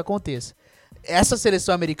 independente do que aconteça. Essa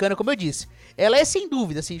seleção americana, como eu disse, ela é sem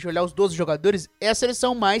dúvida, se a gente olhar os 12 jogadores, é a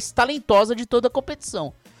seleção mais talentosa de toda a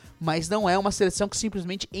competição. Mas não é uma seleção que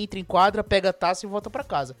simplesmente entra em quadra, pega a taça e volta para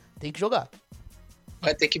casa. Tem que jogar.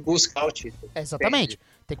 Vai ter que buscar o título. Exatamente.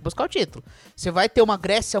 Tem que buscar o título. Você vai ter uma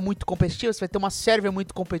Grécia muito competitiva, você vai ter uma Sérvia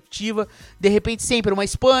muito competitiva, de repente sempre uma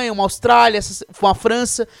Espanha, uma Austrália, uma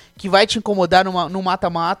França, que vai te incomodar no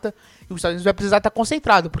mata-mata, e os Estados Unidos vai precisar estar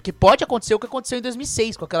concentrado, porque pode acontecer o que aconteceu em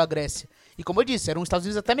 2006 com aquela Grécia. E como eu disse, era um Estados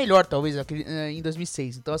Unidos até melhor, talvez, em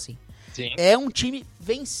 2006. Então, assim, sim, é um time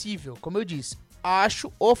vencível, como eu disse.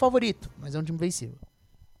 Acho o favorito, mas é um time vencível.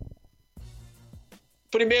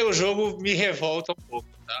 Primeiro jogo me revolta um pouco,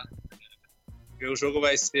 tá? O jogo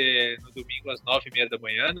vai ser no domingo às 9h30 da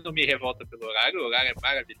manhã, não me revolta pelo horário, o horário é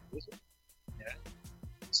maravilhoso, né?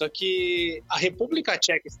 Só que a República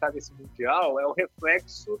Tcheca estar nesse Mundial é o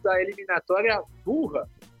reflexo da eliminatória burra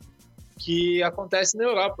que acontece na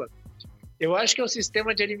Europa. Eu acho que é o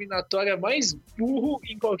sistema de eliminatória mais burro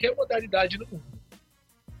em qualquer modalidade do mundo.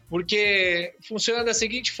 Porque funciona da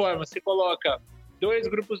seguinte forma, você coloca 2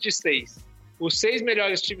 grupos de 6. Os 6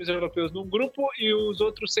 melhores times europeus num grupo e os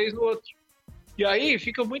outros 6 no outro. E aí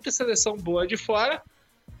fica muita seleção boa de fora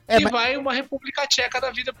vai uma República Tcheca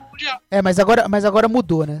da vida pro Mundial. Mas agora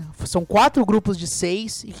mudou, né? São 4 grupos de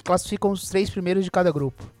 6 e que classificam os 3 primeiros de cada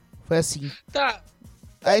grupo. Foi assim. Tá.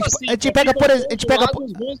 A gente pega,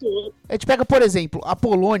 por exemplo, a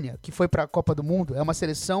Polônia, que foi pra Copa do Mundo, é uma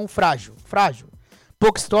seleção frágil.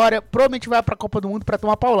 Pouca história, provavelmente vai pra Copa do Mundo pra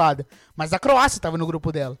tomar paulada. Mas a Croácia tava no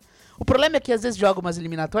grupo dela. O problema é que às vezes joga umas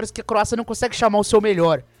eliminatórias que a Croácia não consegue chamar o seu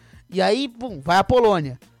melhor. E aí, vai a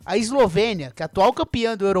Polônia. A Eslovênia, que é a atual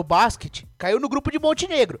campeã do Eurobasket, caiu no grupo de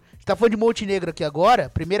Montenegro. A gente tá falando de Montenegro aqui agora,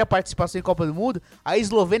 primeira participação em Copa do Mundo. A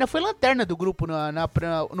Eslovênia foi lanterna do grupo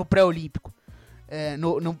no pré-olímpico.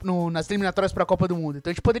 Nas eliminatórias pra Copa do Mundo. Então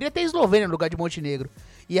a gente poderia ter a Eslovênia no lugar de Montenegro.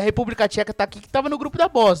 E a República Tcheca tá aqui, que tava no grupo da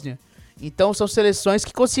Bósnia. Então são seleções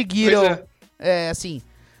que conseguiram,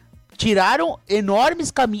 tiraram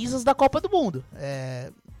enormes camisas da Copa do Mundo.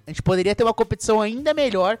 A gente poderia ter uma competição ainda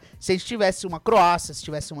melhor se a gente tivesse uma Croácia, se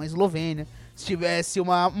tivesse uma Eslovênia, se tivesse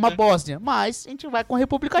uma Bósnia. Mas a gente vai com a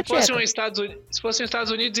República Tcheca. Se fosse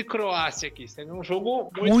Estados Unidos e Croácia aqui, seria um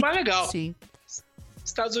jogo muito mais legal. Sim.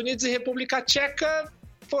 Estados Unidos e República Tcheca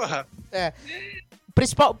porra.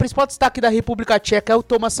 O principal destaque da República Tcheca é o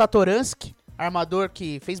Tomas Satoransky, armador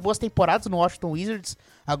que fez boas temporadas no Washington Wizards,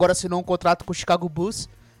 agora assinou um contrato com o Chicago Bulls.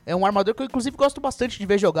 É um armador que eu, inclusive, gosto bastante de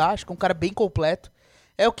ver jogar, acho que é um cara bem completo.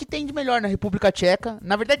 É o que tem de melhor na República Tcheca,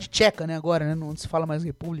 na verdade tcheca, né, agora, né, não se fala mais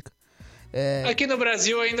República. Aqui no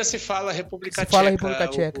Brasil ainda se fala República Tcheca. Fala República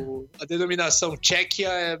Tcheca. A denominação Tchequia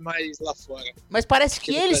é mais lá fora. Mas parece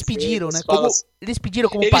que eles pediram, né? Eles pediram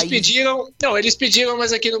como eles país. Eles pediram,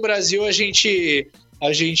 mas aqui no Brasil a gente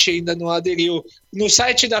ainda não aderiu. No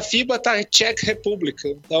site da FIBA tá Czech Republic,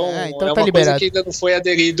 então é tá uma liberado. coisa que ainda não foi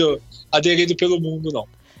aderido pelo mundo, não.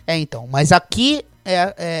 Então, mas aqui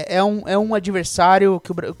é um adversário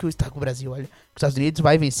que o Brasil, olha, que os Estados Unidos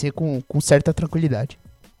vai vencer com certa tranquilidade.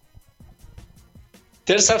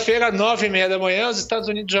 Terça-feira, 9h30 da manhã, os Estados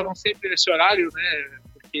Unidos jogam sempre nesse horário, né?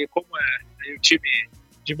 Porque como é o time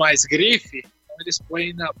de mais grife, então eles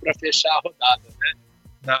põem para fechar a rodada, né?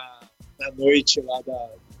 Na noite lá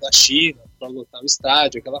da China, para lotar o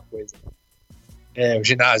estádio, aquela coisa. O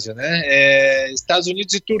ginásio, né? Estados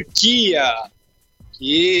Unidos e Turquia,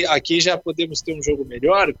 que aqui já podemos ter um jogo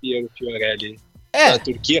melhor, Piero Fiorelli, da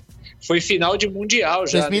Turquia. Foi final de Mundial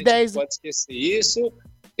já, 2010. Não pode esquecer isso.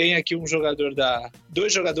 Tem aqui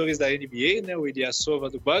dois jogadores da NBA, né? O Ilyasova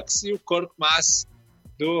do Bucks e o Korkmaz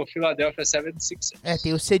do Philadelphia 76ers.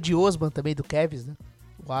 Tem o Cedi Osman também do Cavs, né?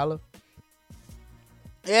 O Alan.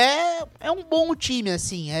 É um bom time,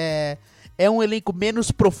 assim. É um elenco menos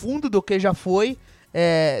profundo do que já foi.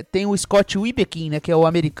 Tem o Scott Wiebekin, né? Que é o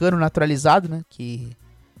americano naturalizado, né? Que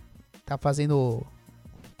tá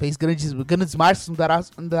fez grandes marcas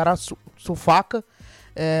no Dará-Sofaka.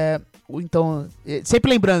 Então,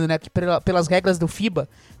 sempre lembrando, né, que pelas regras do FIBA,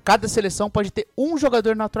 cada seleção pode ter um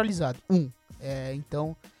jogador naturalizado.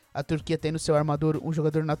 Então, a Turquia tem no seu armador um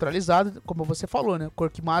jogador naturalizado, como você falou, né?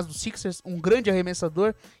 Korkmaz do Sixers, um grande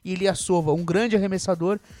arremessador, e Ilyasova, um grande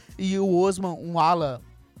arremessador, e o Osman, um ala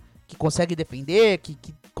que consegue defender, que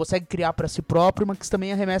consegue criar para si próprio, mas que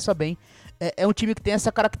também arremessa bem. É um time que tem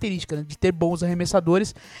essa característica, né, de ter bons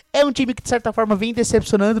arremessadores. É um time que, de certa forma, vem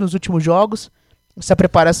decepcionando nos últimos jogos, essa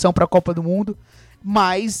preparação para a Copa do Mundo,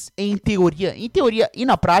 mas em teoria e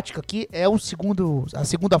na prática aqui é a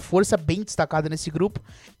segunda força bem destacada nesse grupo,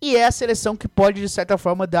 e é a seleção que pode, de certa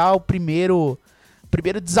forma, dar o primeiro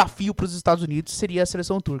desafio para os Estados Unidos, seria a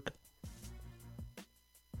seleção turca.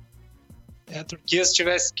 A Turquia, se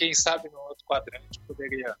tivesse, quem sabe, no outro quadrante,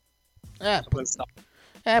 poderia avançar.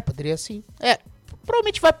 Poderia sim.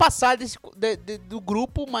 Provavelmente vai passar do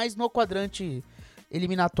grupo, mas no quadrante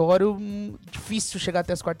eliminatório, difícil chegar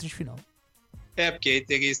até as quartas de final. Porque aí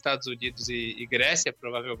teria Estados Unidos e Grécia,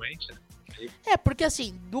 provavelmente, né? Porque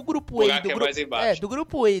assim, do grupo E do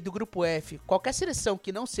grupo E e do grupo F, qualquer seleção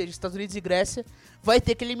que não seja Estados Unidos e Grécia vai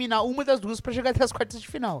ter que eliminar uma das duas para chegar até as quartas de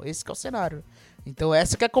final. Esse que é o cenário. Então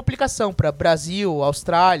essa que é a complicação para Brasil,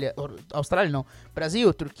 Austrália não,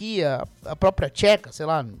 Brasil, Turquia, a própria Tcheca, sei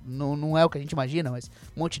lá, não é o que a gente imagina, mas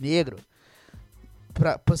Montenegro.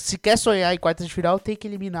 Se quer sonhar em quartas de final, tem que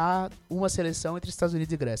eliminar uma seleção entre Estados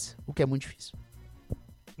Unidos e Grécia, o que é muito difícil.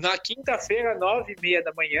 Na quinta-feira, 9h30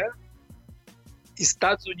 da manhã,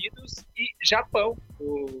 Estados Unidos e Japão.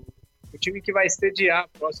 O time que vai sediar a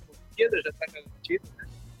próxima Olimpíada já está garantido, né?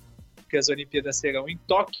 Porque as Olimpíadas serão em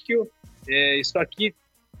Tóquio. Isso aqui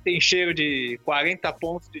tem cheiro de 40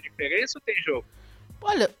 pontos de diferença ou tem jogo?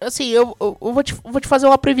 Olha, assim, eu vou te fazer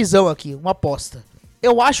uma previsão aqui, uma aposta.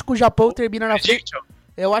 Eu acho que o Japão termina na frente.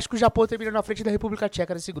 Eu acho que o Japão termina na frente da República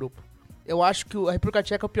Tcheca nesse grupo. Eu acho que a República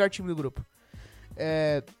Tcheca é o pior time do grupo.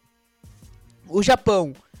 O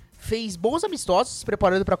Japão fez bons amistosos se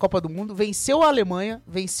preparando para a Copa do Mundo, venceu a Alemanha,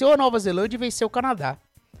 venceu a Nova Zelândia e venceu o Canadá.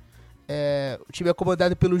 O time é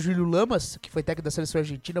comandado pelo Júlio Lamas, que foi técnico da seleção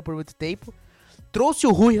argentina por muito tempo. Trouxe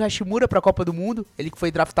o Rui Hashimura para a Copa do Mundo, ele que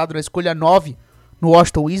foi draftado na escolha 9 no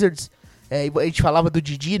Washington Wizards. A gente falava do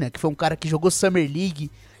Didi, né, que foi um cara que jogou Summer League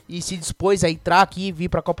e se dispôs a entrar aqui e vir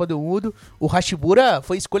pra Copa do Mundo. O Hashimura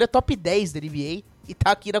foi escolha top 10 da NBA e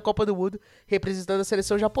tá aqui na Copa do Mundo representando a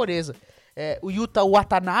seleção japonesa. O Yuta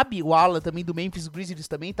Watanabe, o ala também do Memphis Grizzlies,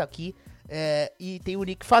 também tá aqui. E tem o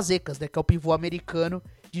Nick Fazekas, né, que é o pivô americano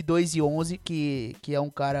de 2'11", que é um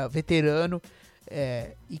cara veterano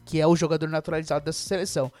e que é o jogador naturalizado dessa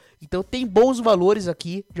seleção. Então tem bons valores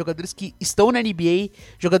aqui, jogadores que estão na NBA,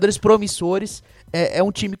 jogadores promissores. É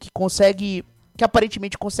um time que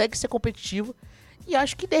aparentemente consegue ser competitivo, e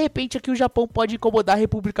acho que de repente aqui o Japão pode incomodar a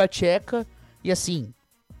República Tcheca, e assim,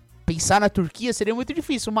 pensar na Turquia seria muito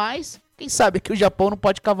difícil, mas quem sabe que o Japão não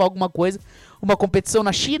pode cavar alguma coisa, uma competição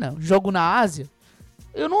na China, um jogo na Ásia.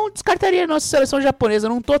 Eu não descartaria a nossa seleção japonesa, eu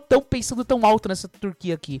não tô pensando tão alto nessa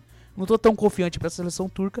Turquia aqui. Não tô tão confiante pra seleção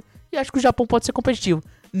turca e acho que o Japão pode ser competitivo.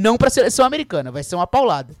 Não pra seleção americana, vai ser uma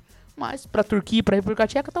paulada. Mas pra Turquia e pra República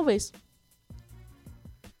Tcheca, talvez.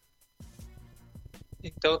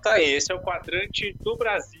 Então tá aí, esse é o quadrante do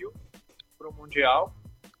Brasil pro Mundial.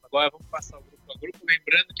 Agora vamos passar o grupo a grupo,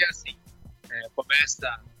 lembrando que assim,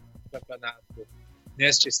 começa o campeonato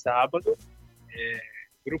neste sábado.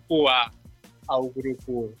 Grupo A ao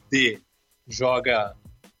grupo D joga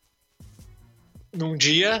num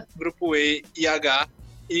dia, grupo E e H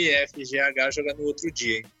e F, G, H joga no outro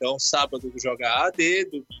dia. Então sábado joga A, D,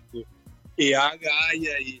 domingo E, H e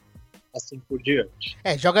aí assim por diante.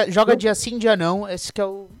 Joga dia sim, dia não, esse que é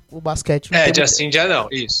o basquete. Dia sim, dia não,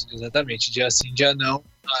 isso, exatamente, dia sim, dia não,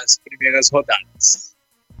 as primeiras rodadas.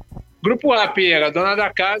 Grupo A, Pera, dona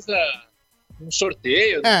da casa, um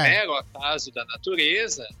sorteio, mero acaso da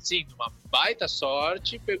natureza, sim, uma baita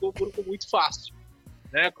sorte, pegou um grupo muito fácil,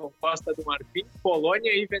 né, com Costa do Marfim,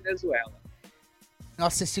 Polônia e Venezuela.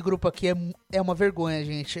 Nossa, esse grupo aqui é uma vergonha,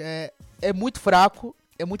 gente, é muito fraco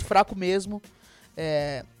mesmo,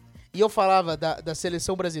 e eu falava da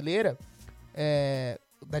seleção brasileira,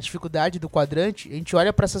 da dificuldade do quadrante, a gente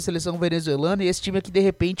olha pra essa seleção venezuelana e esse time aqui, de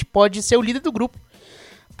repente, pode ser o líder do grupo.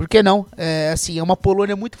 Por que não? É uma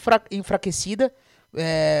Polônia muito enfraquecida,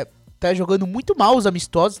 tá jogando muito mal os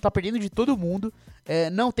amistosos, tá perdendo de todo mundo.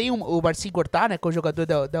 Não tem o Marcin Gortá, né, que é o jogador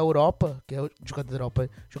da Europa, que é o jogador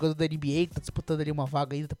da NBA, que tá disputando ali uma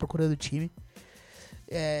vaga ainda, tá procurando o time.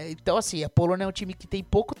 Então, assim, a Polônia é um time que tem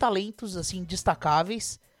pouco talentos, assim,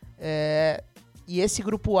 destacáveis, e esse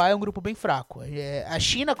grupo A é um grupo bem fraco. A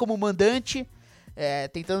China como mandante,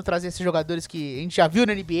 tentando trazer esses jogadores que a gente já viu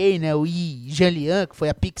na NBA, né? O Yi Jianlian, que foi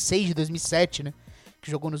a pick 6 de 2007, né?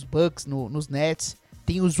 Que jogou nos Bucks, nos Nets.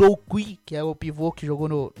 Tem o Zhou Kui, que é o pivô que jogou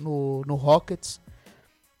no Rockets.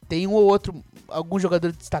 Tem um ou outro, alguns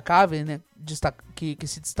jogadores destacáveis, né? Que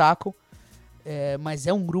se destacam. Mas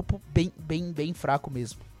é um grupo bem fraco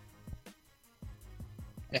mesmo.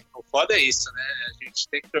 O foda é isso, né? A gente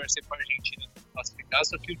tem que torcer pra Argentina classificar,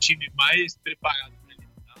 só que o time mais preparado pra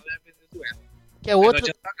eliminar é a Venezuela.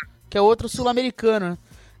 Que é outro sul-americano, né?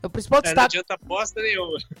 O principal destaque... Não adianta aposta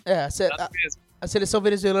nenhuma. A seleção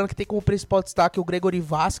venezuelana que tem como principal destaque o Gregory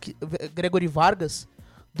Vargas,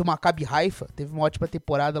 do Maccabi Haifa. Teve uma ótima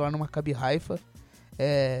temporada lá no Maccabi Haifa.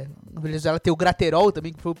 No Venezuela tem o Graterol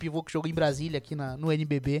também, que foi o pivô que jogou em Brasília aqui no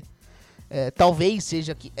NBB. Talvez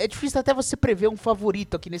seja aqui. É difícil até você prever um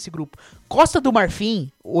favorito aqui nesse grupo. Costa do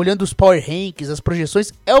Marfim, olhando os Power Rankings, as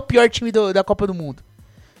projeções, é o pior time da Copa do Mundo.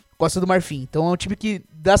 Costa do Marfim. Então é um time que,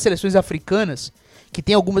 das seleções africanas, que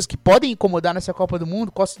tem algumas que podem incomodar nessa Copa do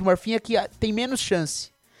Mundo, Costa do Marfim é que tem menos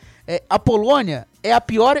chance. A Polônia é a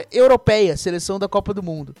pior europeia seleção da Copa do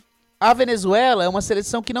Mundo. A Venezuela é uma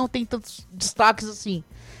seleção que não tem tantos destaques assim.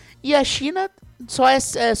 E a China só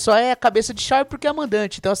é a cabeça de chave porque é a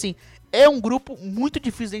mandante. Então, assim, é um grupo muito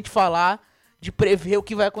difícil de a gente falar, de prever o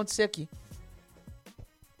que vai acontecer aqui.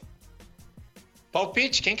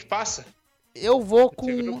 Palpite, quem que passa? Eu vou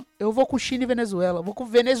com China e Venezuela. Vou com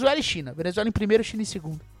Venezuela e China. Venezuela em primeiro, China em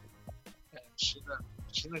segundo.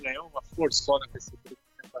 China ganhou uma forçona com esse grupo,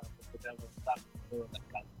 né, pra poder avançar na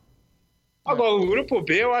casa. Agora, o grupo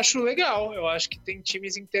B eu acho legal. Eu acho que tem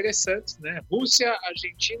times interessantes, né? Rússia,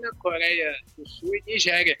 Argentina, Coreia do Sul e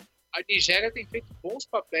Nigéria. A Nigéria tem feito bons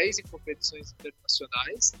papéis em competições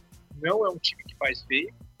internacionais. Não é um time que faz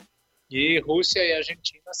feio. E Rússia e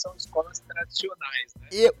Argentina são escolas tradicionais, né?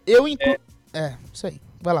 Isso aí.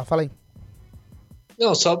 Vai lá, fala aí.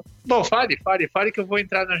 Não, só... Bom, fale que eu vou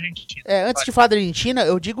entrar na Argentina. Antes de falar da Argentina,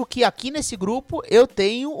 eu digo que aqui nesse grupo eu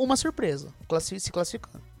tenho uma surpresa. Se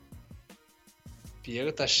classificando.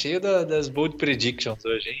 Piero tá cheio das bold predictions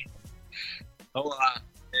hoje, hein? Vamos lá.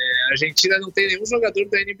 A Argentina não tem nenhum jogador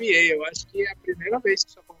da NBA. Eu acho que é a primeira vez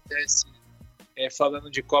que isso acontece,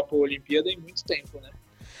 falando de Copa ou Olimpíada em muito tempo, né?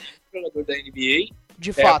 Jogador da NBA.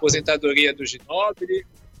 De fato. A aposentadoria do Ginóbili.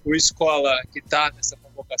 O Escola, que tá nessa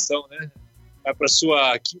convocação, né? Vai para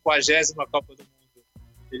sua 50ª Copa do Mundo.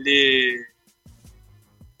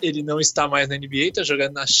 Ele não está mais na NBA, tá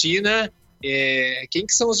jogando na China. Quem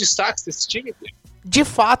que são os destaques desse time? De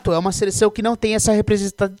fato, é uma seleção que não tem essa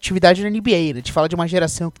representatividade na NBA. Né? A gente fala de uma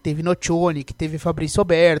geração que teve Nocioni, que teve Fabrício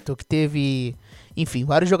Alberto, que teve, enfim,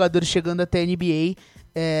 vários jogadores chegando até a NBA,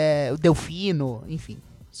 o Delfino, enfim,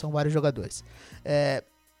 são vários jogadores.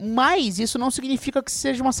 Mas isso não significa que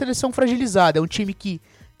seja uma seleção fragilizada. É um time que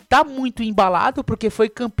tá muito embalado, porque foi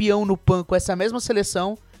campeão no PAN com essa mesma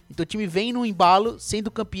seleção. Então o time vem no embalo,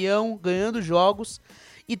 sendo campeão, ganhando jogos.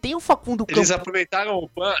 E tem o Facundo Campos. Eles aproveitaram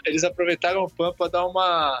o PAN para dar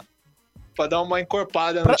uma Pra dar uma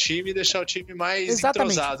encorpada no time e deixar o time mais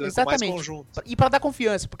entrosado, com mais conjunto. E pra dar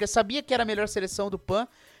confiança, porque sabia que era a melhor seleção do PAN.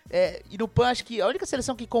 E no PAN, acho que a única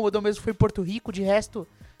seleção que incomodou mesmo foi Porto Rico. De resto,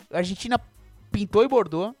 a Argentina pintou e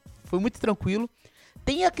bordou. Foi muito tranquilo.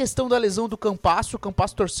 Tem a questão da lesão do Campasso. O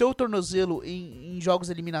Campasso torceu o tornozelo em jogos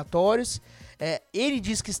eliminatórios. Ele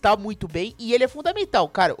diz que está muito bem e ele é fundamental.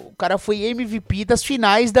 O cara foi MVP das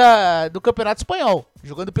finais do Campeonato Espanhol,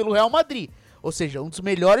 jogando pelo Real Madrid. Ou seja, um dos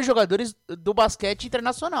melhores jogadores do basquete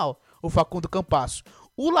internacional, o Facundo Campasso.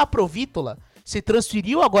 O Laprovítola se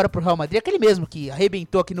transferiu agora para o Real Madrid, aquele mesmo que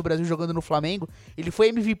arrebentou aqui no Brasil jogando no Flamengo. Ele foi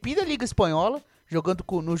MVP da Liga Espanhola, jogando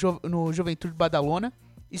no Juventude Badalona.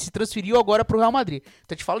 E se transferiu agora pro Real Madrid. Então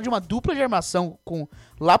a gente fala de uma dupla de armação com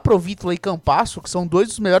Laprovítola e Campasso, que são dois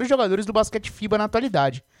dos melhores jogadores do basquete FIBA na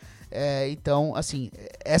atualidade. Então, assim,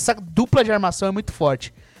 essa dupla de armação é muito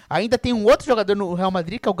forte. Ainda tem um outro jogador no Real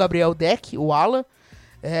Madrid, que é o Gabriel Deck, o ala.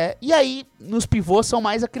 E aí, nos pivôs, são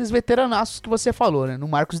mais aqueles veteranaços que você falou, né? No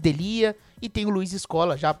Marcos Delia e tem o Luiz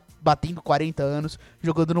Escola, já batendo 40 anos,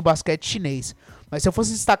 jogando no basquete chinês. Mas se eu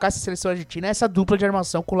fosse destacar essa seleção argentina, é essa dupla de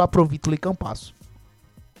armação com Laprovítola e Campasso.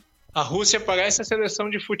 A Rússia parece a seleção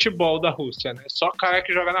de futebol da Rússia, né? Só cara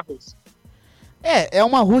que joga na Rússia. É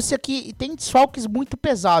uma Rússia que tem desfalques muito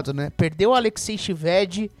pesados, né? Perdeu o Alexei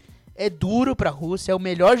Shved, é duro pra Rússia, é o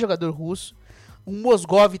melhor jogador russo. O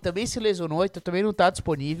Mozgov também se lesionou, então também não tá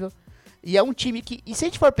disponível. E é um time que... E se a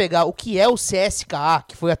gente for pegar o que é o CSKA,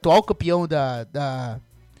 que foi atual campeão da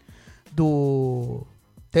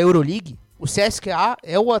Euroleague, o CSKA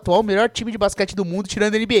é o atual melhor time de basquete do mundo,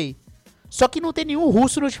 tirando a NBA. Só que não tem nenhum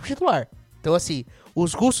russo no time titular. Então, assim,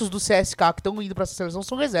 os russos do CSKA que estão indo pra essa seleção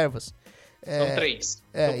são reservas. São 3,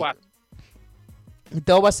 são 4.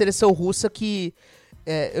 Então, é uma seleção russa que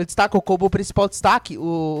eu destaco como o principal destaque.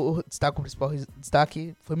 O principal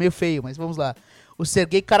destaque foi meio feio, mas vamos lá. O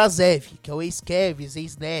Sergei Karasev, que é o ex-Cavs,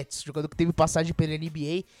 ex-Nets, jogador que teve passagem pela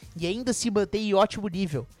NBA e ainda se mantém em ótimo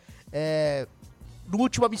nível. No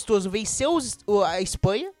último amistoso, venceu a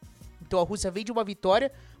Espanha. Então, a Rússia vem de uma vitória.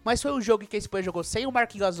 Mas foi um jogo que a Espanha jogou sem o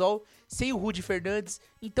Marc Gasol, sem o Rudy Fernandes,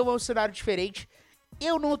 então é um cenário diferente.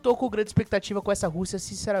 Eu não tô com grande expectativa com essa Rússia,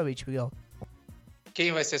 sinceramente, Miguel.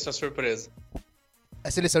 Quem vai ser sua surpresa? A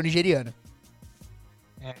seleção nigeriana.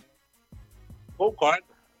 Concordo.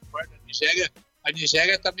 A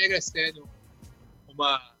Nigéria tá merecendo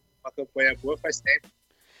uma campanha boa faz tempo.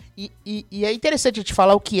 E é interessante a gente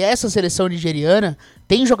falar o que é essa seleção nigeriana.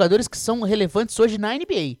 Tem jogadores que são relevantes hoje na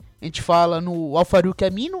NBA. A gente fala no Al-Farouq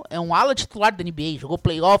Aminu, é um ala titular da NBA, jogou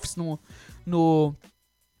playoffs no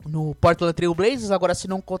Portland Trail Blazers, agora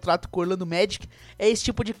assinou um contrato com o Orlando Magic. É esse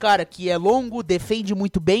tipo de cara que é longo, defende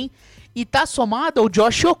muito bem e tá somado ao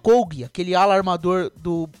Josh Okogie, aquele ala armador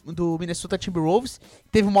do Minnesota Timberwolves.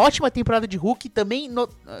 Teve uma ótima temporada de rookie, também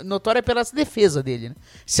notória pela defesa dele, né?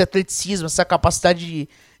 Esse atleticismo, essa capacidade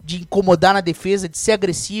de incomodar na defesa, de ser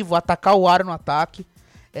agressivo, atacar o aro no ataque.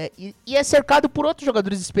 E é cercado por outros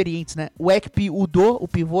jogadores experientes, né? O Ekpe Udoh, o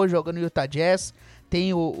pivô, joga no Utah Jazz.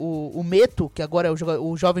 Tem o Meto, que agora é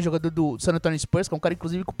o jovem jogador do San Antonio Spurs, que é um cara,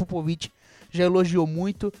 inclusive, que o Popovich já elogiou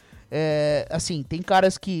muito. Assim, tem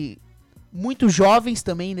caras muito jovens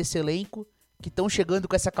também nesse elenco, que estão chegando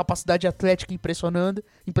com essa capacidade atlética impressionante.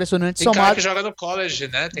 Tem cara que joga no college,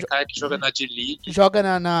 né? Tem cara que joga na D-League. Joga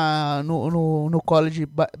no college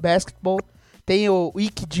basketball. Tem o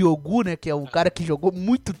Ike Diogu, né, que é um cara que jogou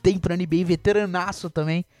muito tempo na NBA, veteranaço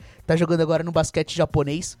também. Tá jogando agora no basquete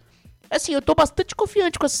japonês. Assim, eu tô bastante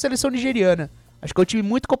confiante com essa seleção nigeriana. Acho que é um time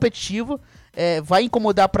muito competitivo. Vai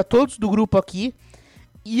incomodar pra todos do grupo aqui.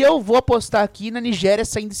 E eu vou apostar aqui na Nigéria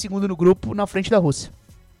saindo em segundo no grupo, na frente da Rússia.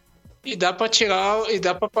 E dá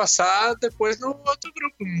pra passar depois no outro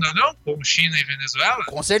grupo, não dá não? Com China e Venezuela?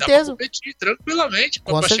 Com certeza. Dá pra competir tranquilamente,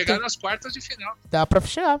 pra chegar nas quartas de final. Dá pra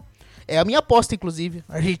chegar. É a minha aposta, inclusive.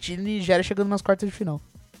 Argentina e Nigéria chegando nas quartas de final.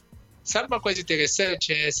 Sabe uma coisa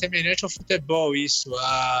interessante? É semelhante ao futebol isso.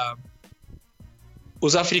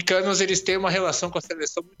 Os africanos, eles têm uma relação com a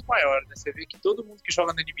seleção muito maior, né? Você vê que todo mundo que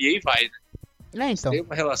joga na NBA vai, né? Então. Tem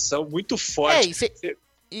uma relação muito forte.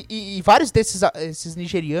 E vários esses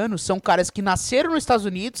nigerianos são caras que nasceram nos Estados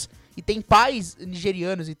Unidos e têm pais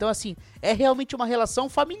nigerianos. Então, assim, é realmente uma relação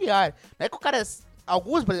familiar. Não é que o cara...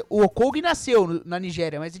 Alguns, por exemplo, o Okogie nasceu na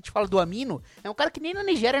Nigéria, mas a gente fala do Aminu, é um cara que nem na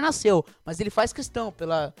Nigéria nasceu, mas ele faz questão,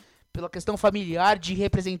 pela questão familiar, de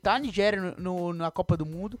representar a Nigéria na Copa do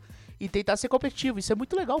Mundo e tentar ser competitivo. Isso é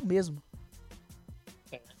muito legal mesmo.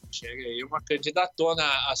 Chega aí uma candidatona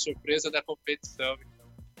à surpresa da competição, então,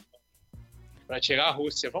 para tirar a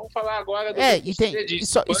Rússia. Vamos falar agora do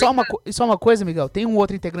e só uma coisa, Miguel, tem um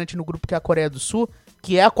outro integrante no grupo que é a Coreia do Sul,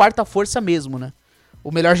 que é a quarta força mesmo, né?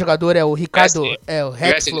 O melhor jogador é o Ricardo...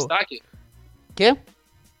 Merece destaque? Quê?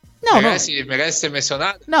 Merece ser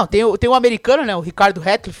mencionado? Não, tem o americano, né? O Ricardo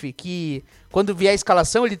Ratliff, que quando vier a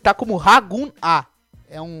escalação, ele tá como Ragun A.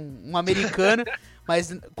 É um americano,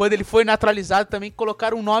 mas quando ele foi naturalizado também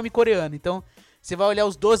colocaram um nome coreano. Então, você vai olhar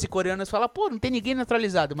os 12 coreanos e falar, pô, não tem ninguém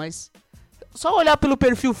naturalizado, mas só olhar pelo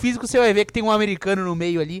perfil físico você vai ver que tem um americano no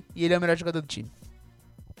meio ali e ele é o melhor jogador do time.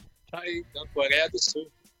 Aí, na Coreia do Sul.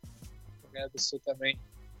 Coreia do Sul também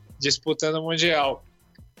disputando o Mundial.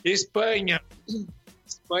 Espanha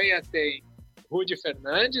tem Rudy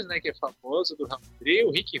Fernandes, né, que é famoso do Real Madrid,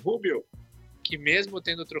 o Ricky Rubio, que mesmo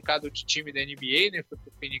tendo trocado de time da NBA, né, foi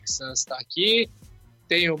pro Phoenix Suns, tá aqui.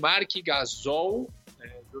 Tem o Marc Gasol,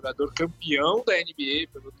 jogador campeão da NBA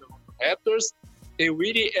pelo Toronto Raptors. Tem o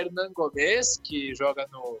Willy Hernan Gomez, que joga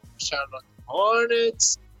no Charlotte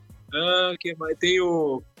Hornets. Tem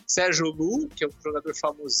o Sérgio Lu, que é um jogador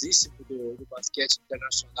famosíssimo do basquete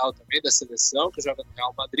internacional também, da seleção, que joga no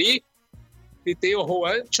Real Madrid. E tem o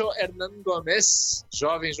Juancho Hernan Gomez,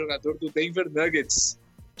 jovem jogador do Denver Nuggets.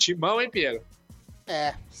 Timão, hein, Piero?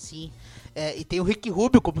 Sim. E tem o Ricky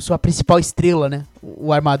Rubio como sua principal estrela, né?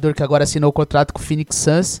 O armador que agora assinou o contrato com o Phoenix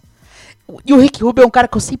Suns. E o Ricky Rubio é um cara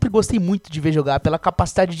que eu sempre gostei muito de ver jogar, pela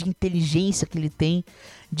capacidade de inteligência que ele tem,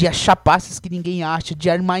 de achar passes que ninguém acha, de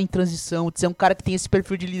armar em transição, de ser um cara que tem esse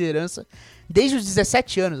perfil de liderança desde os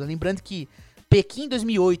 17 anos. Lembrando que Pequim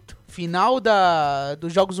 2008, final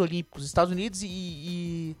dos Jogos Olímpicos, Estados Unidos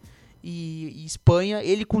e Espanha,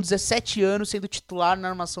 ele com 17 anos sendo titular na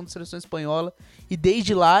armação da seleção espanhola, e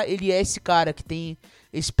desde lá ele é esse cara que tem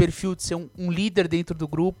esse perfil de ser um líder dentro do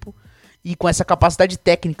grupo e com essa capacidade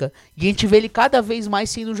técnica, e a gente vê ele cada vez mais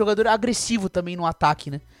sendo um jogador agressivo também no ataque,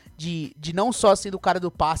 né? De não só sendo o cara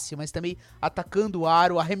do passe, mas também atacando o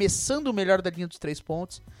aro, arremessando o melhor da linha dos 3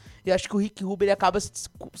 pontos. E acho que o Ricky Rubio ele acaba se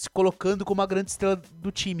colocando como a grande estrela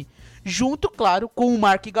do time, junto, claro, com o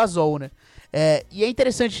Marc Gasol, né? E é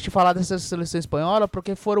interessante te falar dessa seleção espanhola,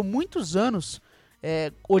 porque foram muitos anos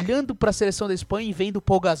olhando para a seleção da Espanha e vendo o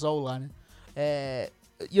Paul Gasol lá, né?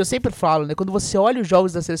 E eu sempre falo, né? Quando você olha os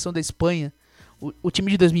jogos da seleção da Espanha, o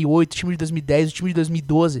time de 2008, o time de 2010, o time de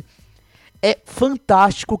 2012, é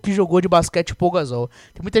fantástico o que jogou de basquete o Paul Gasol.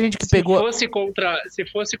 Tem muita gente que pegou... Se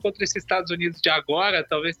fosse contra esses Estados Unidos de agora,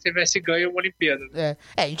 talvez tivesse ganho uma Olimpíada.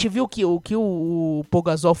 A gente viu que o Paul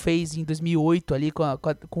Gasol fez em 2008 ali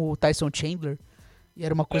com o Tyson Chandler. E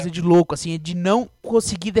era uma coisa de louco, assim, de não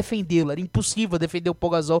conseguir defendê-lo. Era impossível defender o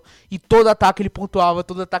Paul Gasol. E todo ataque ele pontuava.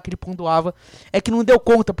 É que não deu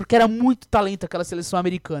conta, porque era muito talento aquela seleção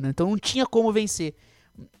americana. Então não tinha como vencer.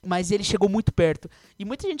 Mas ele chegou muito perto. E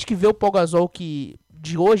muita gente que vê o Paul Gasol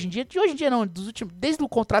de hoje em dia não, desde o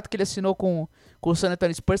contrato que ele assinou com o San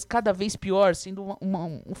Antonio Spurs, cada vez pior, sendo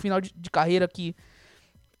um final de carreira que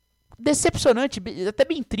decepcionante, até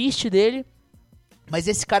bem triste dele. Mas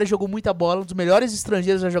esse cara jogou muita bola, um dos melhores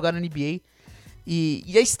estrangeiros a jogar na NBA. E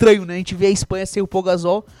é estranho, né? A gente vê a Espanha sem o Paul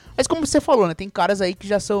Gasol. Mas como você falou, né? Tem caras aí que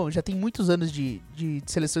já tem muitos anos de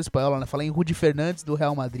seleção espanhola, né? Fala em Rudy Fernandes do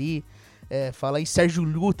Real Madrid. Fala em Sérgio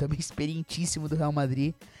Lu, também experientíssimo do Real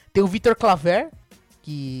Madrid. Tem o Vitor Claver,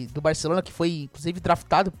 do Barcelona, que foi inclusive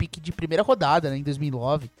draftado, pique de primeira rodada, né, em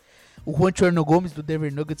 2009. O Juancho Hernan Gomez do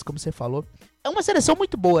Denver Nuggets, como você falou. É uma seleção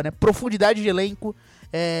muito boa, né? Profundidade de elenco,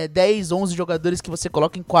 10, 11 jogadores que você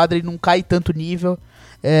coloca em quadra e não cai tanto nível.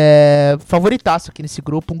 Favoritaço aqui nesse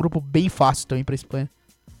grupo, um grupo bem fácil também pra Espanha.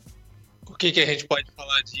 O que a gente pode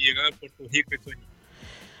falar de Irã, Porto Rico e Tunísia?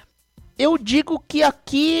 Eu digo que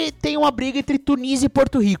aqui tem uma briga entre Tunísia e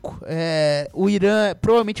Porto Rico. O Irã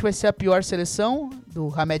provavelmente vai ser a pior seleção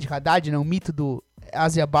do Hamed Haddad, né, o mito do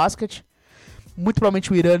Asia Basket. Muito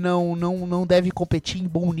provavelmente o Irã não deve competir em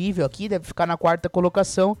bom nível aqui, deve ficar na 4ª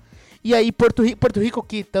colocação. E aí Porto Rico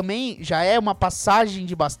que também já é uma passagem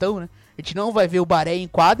de bastão, né? A gente não vai ver o Baré em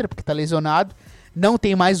quadra, porque tá lesionado. Não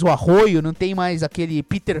tem mais o Arroio, não tem mais aquele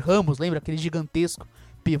Peter Ramos, lembra? Aquele gigantesco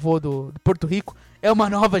pivô do Porto Rico. É uma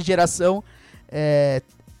nova geração.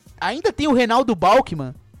 Ainda tem o Reinaldo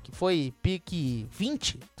Balkman, que foi pick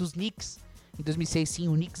 20 dos Knicks em 2006. Sim,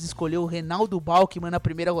 o Knicks escolheu o Reinaldo Balkman na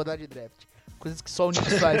primeira rodada de draft. Coisas que só o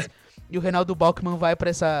Knicks faz. E o Reinaldo Balkman vai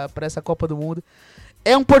pra essa Copa do Mundo.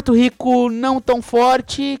 É um Porto Rico não tão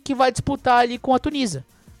forte que vai disputar ali com a Tunísia.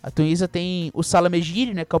 A Tunísia tem o Salah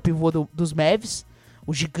Mejri, né, que é o pivô dos Mavs.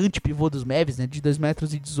 O gigante pivô dos Mavs, né, de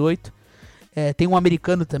 2,18 m. Tem um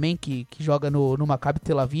americano também que joga no Maccabi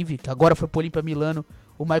Tel Aviv, que agora foi pro Olimpia Milano,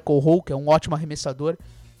 o Michael Hall, que é um ótimo arremessador.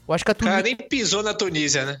 Eu acho que a Tunísia... O cara nem pisou na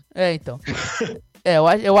Tunísia, né? Então.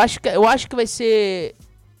 Eu acho que vai ser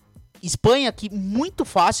Espanha aqui muito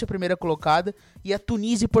fácil, a primeira colocada, e a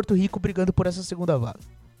Tunísia e Porto Rico brigando por essa segunda vaga.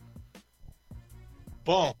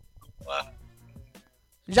 Bom, vamos lá.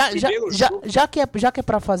 Já que é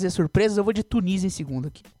pra fazer surpresas, eu vou de Tunísia em segundo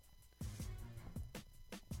aqui.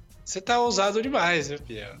 Você tá ousado demais, viu,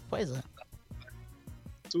 Pierre? Pois é.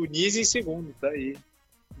 Tunísia em segundo, tá aí.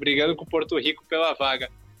 Brigando com Porto Rico pela vaga.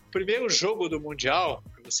 Primeiro jogo do Mundial,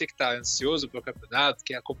 para você que tá ansioso pelo campeonato,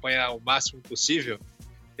 quer acompanhar o máximo possível,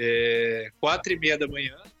 4h30 da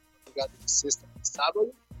manhã, jogada de sexta para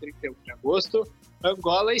sábado, 31 de agosto,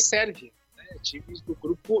 Angola e Sérvia, né? Times do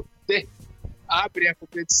grupo D. Abrem a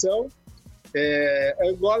competição.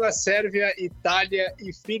 Angola, Sérvia, Itália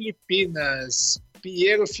e Filipinas.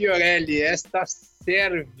 Piero Fiorelli, esta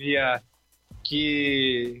Sérvia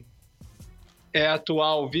que é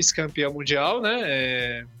atual vice-campeã mundial,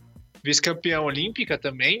 né? Vice-campeã olímpica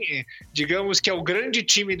também. Digamos que é o grande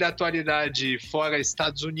time da atualidade fora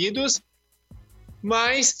Estados Unidos,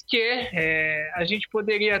 mas que a gente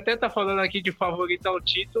poderia até estar falando aqui de favorita ao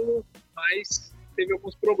título, mas teve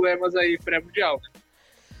alguns problemas aí pré-mundial, né?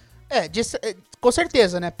 Com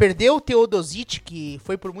certeza, né? Perdeu o Teodosic, que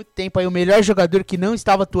foi por muito tempo aí o melhor jogador que não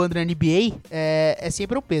estava atuando na NBA, é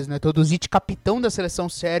sempre um peso, né? Teodosic, capitão da seleção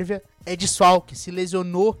sérvia, é desfalque, se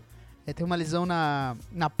lesionou, teve uma lesão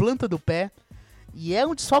na planta do pé, e é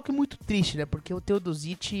um desfalque muito triste, né? Porque o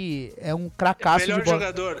Teodosic é um cracaço de bola.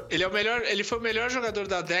 Jogador, ele foi o melhor jogador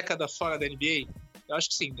da década fora da NBA. Eu acho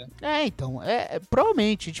que sim, né? Então,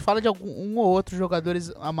 provavelmente, a gente fala de um ou outro jogadores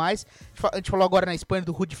a mais. A gente falou agora na Espanha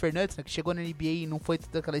do Rudy Fernandes, né, que chegou na NBA e não foi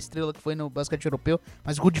daquela estrela que foi no basquete europeu,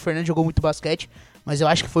 mas o Rudy Fernandes jogou muito basquete, mas eu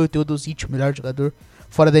acho que foi o Teodosic o melhor jogador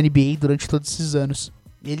fora da NBA durante todos esses anos.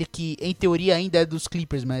 Ele que, em teoria, ainda é dos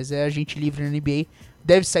Clippers, mas é agente livre na NBA,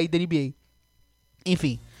 deve sair da NBA.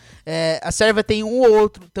 Enfim, a Sérvia tem um ou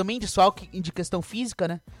outro também desfalque de questão física,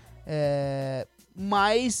 né?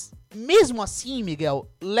 Mas, mesmo assim, Miguel,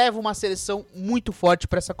 leva uma seleção muito forte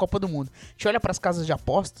para essa Copa do Mundo. A gente olha para as casas de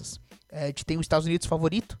apostas, a gente tem os Estados Unidos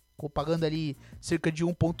favorito, pagando ali cerca de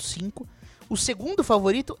 1,5. O segundo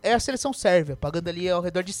favorito é a seleção sérvia, pagando ali ao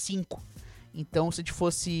redor de 5. Então, se a gente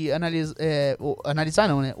fosse analisar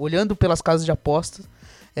não, né? Olhando pelas casas de apostas,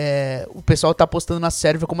 o pessoal tá apostando na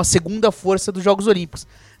Sérvia como a segunda força dos Jogos Olímpicos.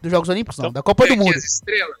 Dos Jogos Olímpicos não, da Copa do Mundo.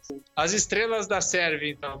 As estrelas da Sérvia,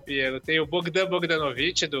 então, Piero. Tem o Bogdan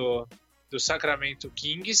Bogdanovic, do Sacramento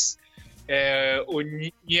Kings. O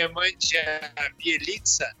Nemanja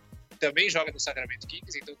Bjelica também joga no Sacramento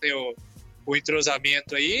Kings, então tem o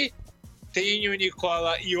entrosamento aí. Tem o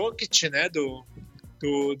Nikola Jokic, né, do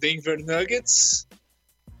Denver Nuggets.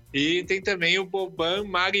 E tem também o Boban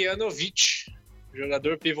Marjanovic,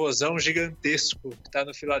 jogador pivôzão gigantesco, que está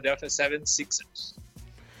no Philadelphia 76ers.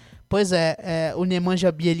 Pois o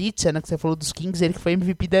Nemanja Bjelica, né, que você falou dos Kings, ele que foi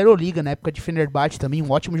MVP da Euroliga na época de Fenerbahçe também, um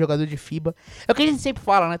ótimo jogador de FIBA. É o que a gente sempre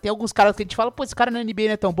fala, né, tem alguns caras que a gente fala, esse cara na NBA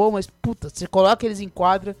não é tão bom, mas puta, você coloca eles em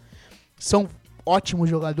quadra, são ótimos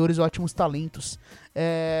jogadores, ótimos talentos.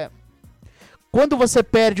 Quando você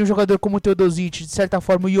perde um jogador como o Teodosic, de certa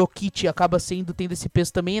forma o Jokic acaba tendo esse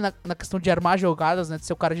peso também na questão de armar jogadas, né, de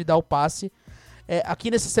ser o cara de dar o passe. Aqui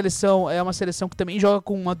nessa seleção, é uma seleção que também joga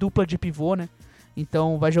com uma dupla de pivô, né?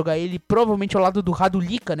 Então vai jogar ele provavelmente ao lado do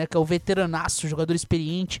Raduljica, né? Que é o veteranaço, jogador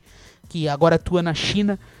experiente, que agora atua na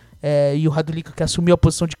China. E o Raduljica que assumiu a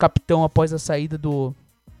posição de capitão após a saída do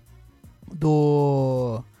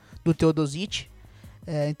Teodosic.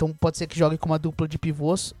 Então pode ser que jogue com uma dupla de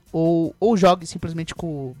pivôs ou jogue simplesmente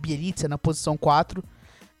com o Bjelica na posição 4.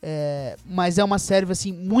 Mas é uma Sérvia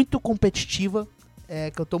assim, muito competitiva,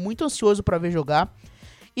 que eu tô muito ansioso para ver jogar.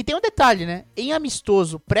 E tem um detalhe, né? Em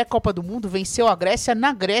amistoso pré-Copa do Mundo, venceu a Grécia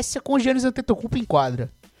na Grécia com o Giannis Antetokounmpo em quadra.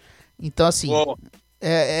 Então assim,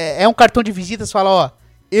 é um cartão de visitas, fala, ó,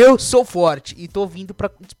 eu sou forte e tô vindo pra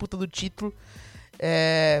disputa do título.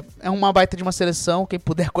 É uma baita de uma seleção. Quem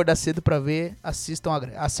puder acordar cedo pra ver, assistam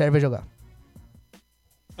a Sérvia jogar.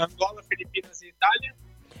 Angola, Filipinas e Itália.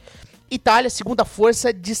 Itália, segunda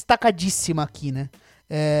força destacadíssima aqui, né?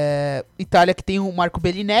 Itália que tem o Marco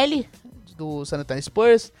Bellinelli do San Antonio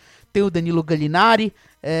Spurs, tem o Danilo Gallinari,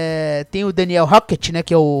 tem o Daniel Hackett, né,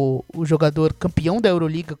 que é o jogador campeão da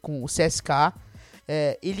Euroliga com o CSKA.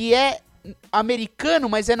 Ele é americano,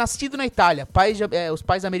 mas é nascido na Itália. Os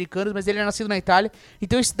pais americanos, mas ele é nascido na Itália.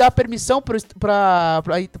 Então isso dá permissão para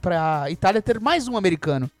a Itália ter mais um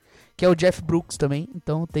americano, que é o Jeff Brooks também.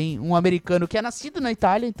 Então tem um americano que é nascido na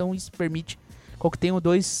Itália, então isso permite que tenham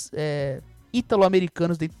dois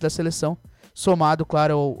ítalo-americanos dentro da seleção, somado,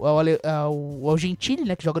 claro, ao Gentili,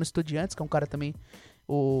 né, que joga no Estudiantes, que é um cara também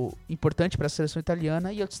importante para a seleção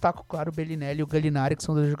italiana. E eu destaco, claro, o Bellinelli e o Gallinari, que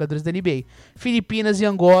são dois jogadores da NBA. Filipinas e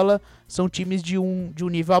Angola são times de um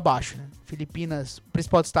nível abaixo, né? Filipinas, o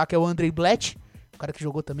principal destaque é o Andrei Blet, cara que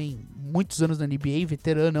jogou também muitos anos na NBA,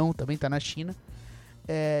 veteranão, também tá na China.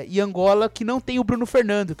 E Angola, que não tem o Bruno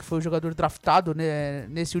Fernando, que foi o jogador draftado, né,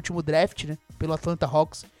 nesse último draft, né, pelo Atlanta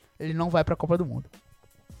Hawks. Ele não vai pra Copa do Mundo.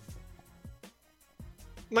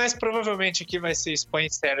 Mas provavelmente aqui vai ser Espanha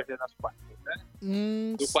e Sérvia nas quartas,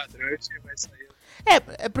 né? Do quadrante vai sair.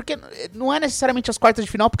 É porque não é necessariamente as quartas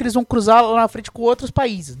de final, porque eles vão cruzar lá na frente com outros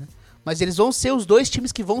países, né? Mas eles vão ser os dois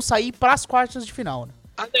times que vão sair pras quartas de final, né?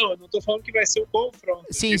 Não, eu não tô falando que vai ser o confronto.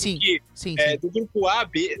 Sim. Do grupo A,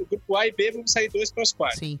 B, o grupo A e B vão sair 2 para as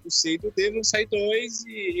quartas. Sim. O C e do D vão sair 2,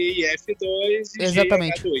 e F 2 e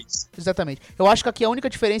Exatamente. G 2. Exatamente. Eu acho que aqui a única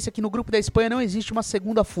diferença é que no grupo da Espanha não existe uma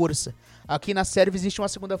segunda força. Aqui na Sérvia existe uma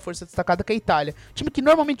segunda força destacada, que é a Itália. Time que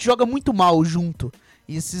normalmente joga muito mal junto.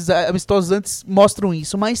 E esses amistosos antes mostram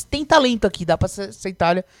isso. Mas tem talento aqui, dá pra essa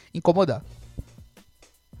Itália incomodar.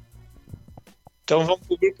 Então vamos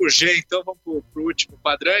pro grupo G, então vamos pro último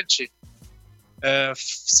quadrante.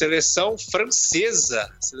 Seleção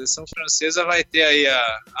francesa. A seleção francesa vai ter aí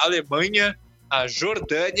a Alemanha, a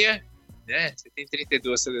Jordânia, né? Você tem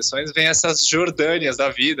 32 seleções, vem essas Jordânias da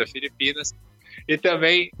vida, Filipinas. E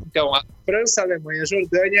também, então, a França, a Alemanha, a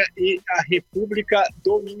Jordânia e a República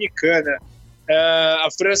Dominicana. A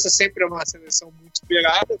França sempre é uma seleção muito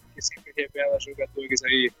esperada, porque sempre revela jogadores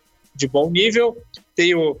aí de bom nível.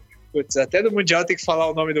 Tem até no Mundial tem que falar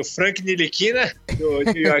o nome do Frank Ntilikina, do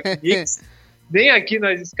New York Knicks. Nem aqui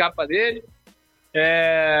nós escapa dele.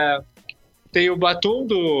 Tem o Batum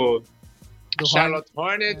do Charlotte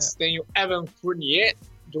Hornets. Tem o Evan Fournier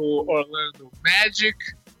do Orlando Magic.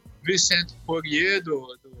 Vincent Poirier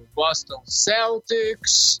do Boston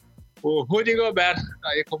Celtics. O Rudy Gobert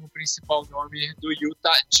aí como principal nome do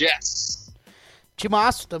Utah Jazz.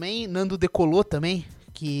 Timaço também, Nando Decolou também,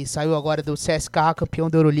 que saiu agora do CSKA, campeão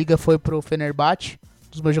da Euroliga, foi pro Fenerbahçe, um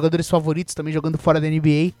dos meus jogadores favoritos, também jogando fora da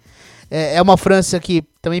NBA. É uma França que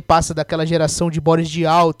também passa daquela geração de Boris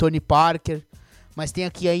Diaw, Tony Parker, mas tem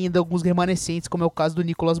aqui ainda alguns remanescentes, como é o caso do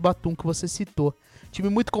Nicolas Batum, que você citou. Time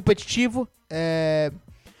muito competitivo,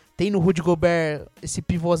 tem no Rudy Gobert esse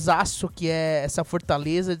pivôzaço, que é essa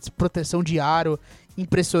fortaleza de proteção de aro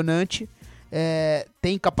impressionante.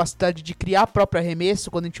 Tem capacidade de criar próprio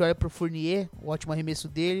arremesso. Quando a gente olha para o Fournier, o ótimo arremesso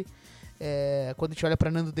dele. Quando a gente olha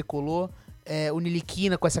para Nando Decolou, o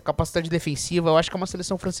Ntilikina com essa capacidade defensiva. Eu acho que é uma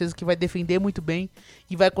seleção francesa que vai defender muito bem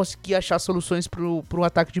e vai conseguir achar soluções para um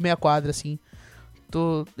ataque de meia quadra, assim.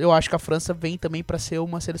 Eu acho que a França vem também para ser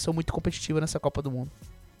uma seleção muito competitiva nessa Copa do Mundo.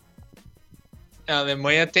 A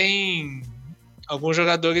Alemanha tem alguns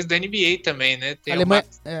jogadores da NBA também, né? Tem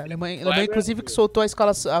a Alemanha inclusive, que soltou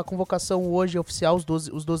a convocação hoje oficial, os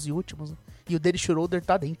 12 últimos, né? E o Dennis Schroeder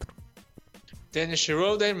tá dentro. Dennis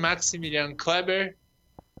Schroeder, Maximilian Kleber,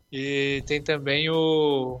 e tem também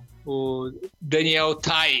o Daniel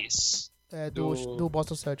Theis, do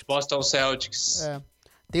Boston Celtics. Boston Celtics.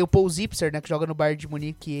 Tem o Paul Zipser, né, que joga no Bayern de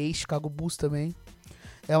Munique e Chicago Bulls também.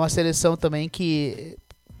 É uma seleção também que...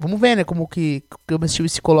 Vamos ver, né, como que o meu time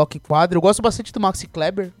se coloca em quadro. Eu gosto bastante do Maxi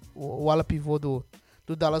Kleber, o ala pivô do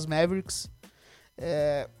Dallas Mavericks.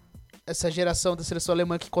 Essa geração da seleção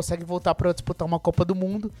alemã que consegue voltar para disputar uma Copa do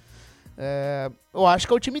Mundo. Eu acho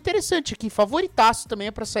que é um time interessante aqui. Favoritaço também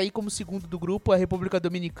é para sair como segundo do grupo. A República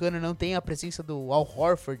Dominicana não tem a presença do Al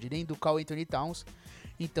Horford, nem do Karl Anthony Towns.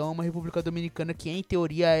 Então é uma República Dominicana que, em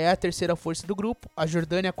teoria, é a terceira força do grupo. A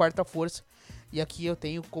Jordânia é a quarta força. E aqui eu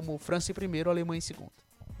tenho como França em primeiro, Alemanha em segundo.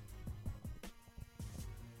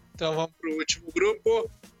 Então vamos pro último grupo.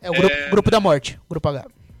 O grupo da morte, grupo H.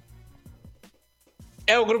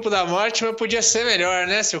 É o grupo da morte, mas podia ser melhor,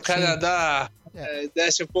 né? Se o Canadá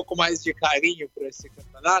desse um pouco mais de carinho para esse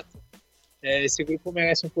campeonato. Esse grupo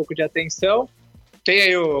merece um pouco de atenção. Tem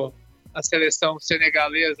aí a seleção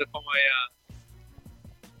senegalesa como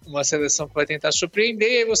uma seleção que vai tentar surpreender.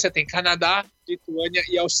 E aí você tem Canadá, Lituânia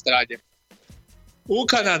e Austrália. O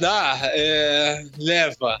Canadá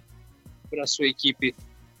leva para sua equipe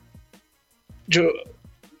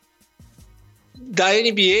da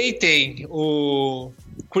NBA tem o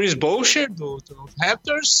Chris Boucher do Toronto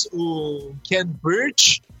Raptors, o Ken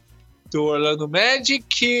Birch do Orlando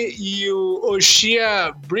Magic e o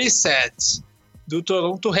Oshae Brissett do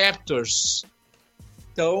Toronto Raptors.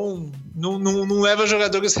 Então não leva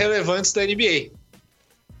jogadores relevantes da NBA.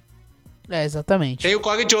 Exatamente. Tem o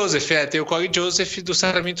Corey Joseph do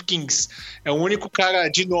Sacramento Kings. É o único cara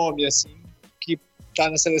de nome assim que tá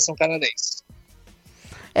na seleção canadense.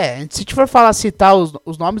 Se a gente for citar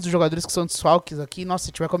os nomes dos jogadores que são desfalques aqui, nossa, a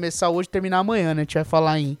gente vai começar hoje e terminar amanhã, né? A gente vai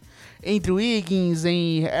falar em Andrew Wiggins,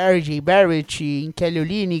 em R.J. Barrett, em Kelly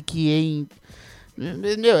Olynyk, em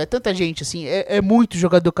Meu, é tanta gente, assim, é muito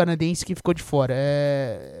jogador canadense que ficou de fora.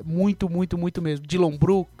 É muito, muito, muito mesmo. Dylan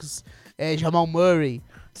Brooks, Jamal Murray.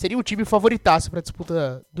 Seria um time favoritaço pra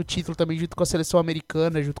disputa do título também, junto com a seleção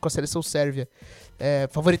americana, junto com a seleção sérvia.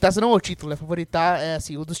 Favoritaço não é o título, favoritar é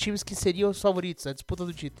assim, um dos times que seriam os favoritos, a disputa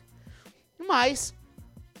do título. Mas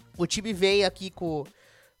o time veio aqui com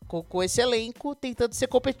esse elenco tentando ser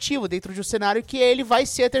competitivo dentro de um cenário que ele vai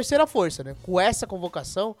ser a terceira força, né? Com essa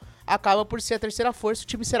convocação, acaba por ser a terceira força. O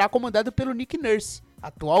time será comandado pelo Nick Nurse,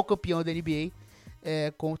 atual campeão da NBA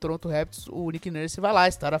com o Toronto Raptors. O Nick Nurse vai lá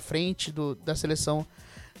estar à frente da seleção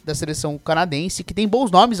canadense, que tem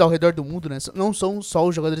bons nomes ao redor do mundo, né? Não são só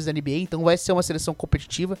os jogadores da NBA, então vai ser uma seleção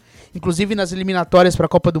competitiva. Inclusive nas eliminatórias para a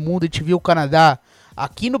Copa do Mundo, a gente viu o Canadá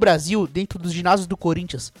aqui no Brasil, dentro dos ginásios do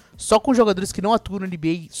Corinthians, só com jogadores que não atuam na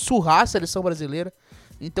NBA, surrar a seleção brasileira.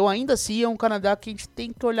 Então ainda assim é um Canadá que a gente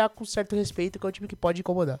tem que olhar com certo respeito, que é um time que pode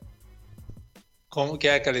incomodar. Como que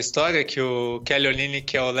é aquela história que o Kelly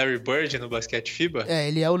Olynyk é o Larry Bird no basquete FIBA?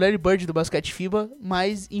 Ele é o Larry Bird do basquete FIBA,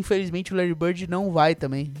 mas infelizmente o Larry Bird não vai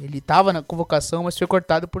também. Ele tava na convocação, mas foi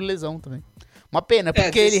cortado por lesão também. Uma pena,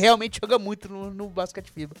 porque ele realmente joga muito no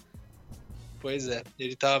basquete FIBA. Pois é,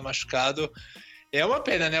 ele tava machucado. É uma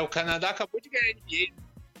pena, né? O Canadá acabou de ganhar a NBA,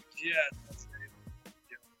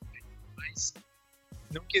 mas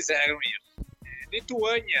não quiseram ir.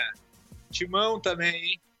 Lituânia, Timão também,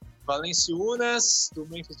 hein? Valanciunas, do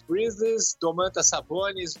Memphis Grizzlies, Domantas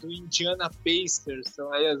Sabonis, do Indiana Pacers.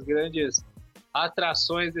 São aí as grandes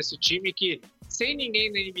atrações desse time que, sem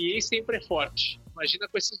ninguém na NBA, sempre é forte. Imagina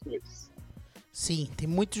com esses dois. Sim, tem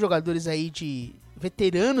muitos jogadores aí de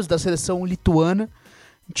veteranos da seleção lituana.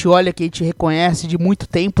 A gente olha que a gente reconhece de muito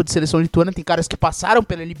tempo de seleção lituana. Tem caras que passaram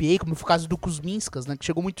pela NBA, como foi o caso do Kuzminskas, né, que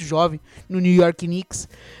chegou muito jovem no New York Knicks.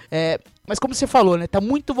 Mas como você falou, né, tá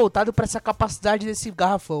muito voltado para essa capacidade desse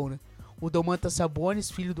garrafão, né? O Domantas Sabonis,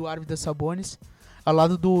 filho do Arvydas Sabonis, ao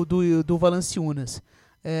lado do Valanciunas.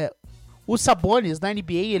 O Sabonis, na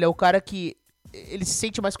NBA, ele é o cara que ele se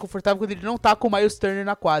sente mais confortável quando ele não tá com o Miles Turner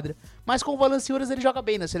na quadra. Mas com o Valanciunas ele joga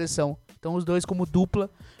bem na seleção. Então os dois como dupla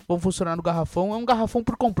vão funcionar no garrafão. É um garrafão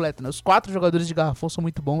por completo, né? Os 4 jogadores de garrafão são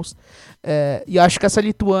muito bons. E acho que essa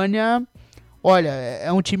Lituânia, olha, é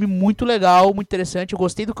um time muito legal, muito interessante. Eu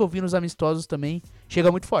gostei do que eu vi nos amistosos também. Chega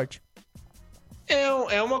muito forte.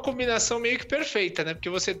 É uma combinação meio que perfeita, né? Porque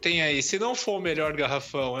você tem aí, se não for o melhor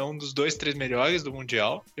garrafão, é um dos 2, 3 melhores do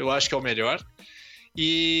Mundial. Eu acho que é o melhor.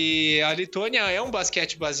 E a Lituânia é um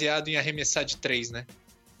basquete baseado em arremessar de 3, né?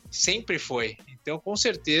 Sempre foi. Então, com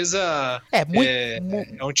certeza,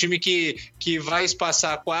 é um time que vai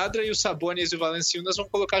espaçar a quadra e o Sabonis e o Valanciunas vão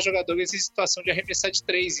colocar jogadores em situação de arremessar de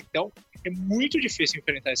 3. Então, é muito difícil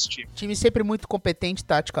enfrentar esse time. Time sempre muito competente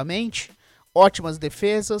taticamente, ótimas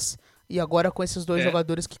defesas, e agora com esses dois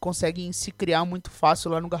jogadores que conseguem se criar muito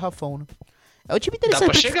fácil lá no garrafão, né? É um time interessante.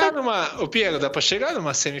 Dá pra chegar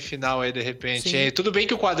numa semifinal aí, de repente. Tudo bem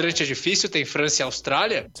que o quadrante é difícil, tem França e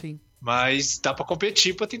Austrália. Sim. Mas dá pra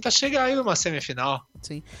competir pra tentar chegar aí numa semifinal.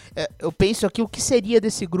 Sim. Eu penso aqui o que seria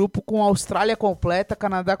desse grupo com a Austrália completa,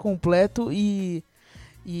 Canadá completo e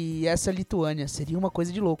essa Lituânia. Seria uma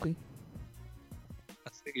coisa de louco, hein?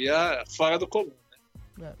 Seria fora do comum,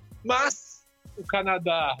 né? Mas o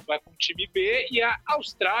Canadá vai com o time B e a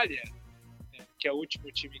Austrália, que é o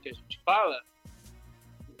último time que a gente fala,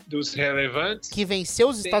 dos relevantes. Que venceu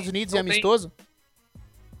os Estados Unidos em amistoso?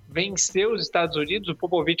 Venceu os Estados Unidos. O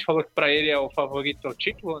Popovich falou que para ele é o favorito ao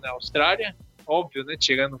título, né? Austrália. Óbvio, né?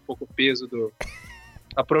 Tirando um pouco o peso do...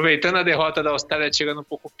 Aproveitando a derrota da Austrália, tirando um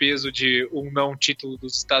pouco o peso de um não título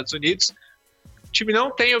dos Estados Unidos. O time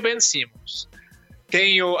não tem o Ben Simmons.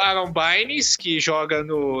 Tem o Aaron Baines, que joga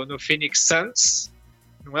no Phoenix Suns.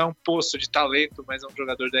 Não é um poço de talento, mas é um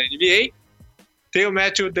jogador da NBA. Tem o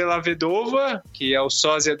Matthew Dellavedova, que é o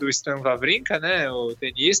sósia do Stan Wawrinka, né? O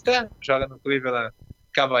tenista. Joga no Cleveland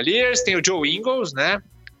Cavaliers. Tem o Joe Ingles, né?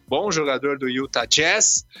 Bom jogador do Utah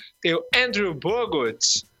Jazz. Tem o Andrew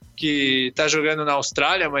Bogut, que tá jogando na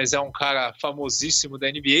Austrália, mas é um cara famosíssimo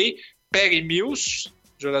da NBA. Perry Mills,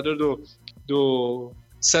 jogador do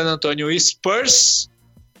San Antonio Spurs.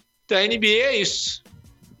 Da NBA é isso.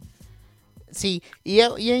 Sim, e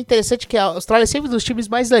é interessante que a Austrália é sempre um dos times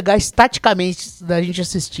mais legais taticamente da gente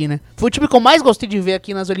assistir, né? Foi o time que eu mais gostei de ver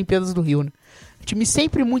aqui nas Olimpíadas do Rio, né? Um time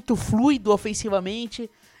sempre muito fluido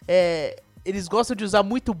ofensivamente, eles gostam de usar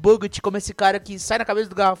muito o Bogut como esse cara que sai na cabeça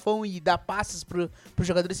do garrafão e dá passes pro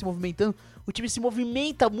jogador se movimentando. O time se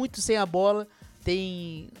movimenta muito sem a bola,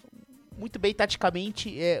 tem muito bem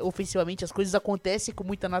taticamente, ofensivamente, as coisas acontecem com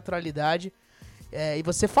muita naturalidade. E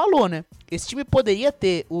você falou, né? Esse time poderia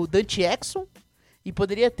ter o Dante Exum, E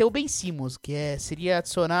poderia ter o Ben Simmons, que seria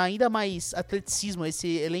adicionar ainda mais atleticismo a esse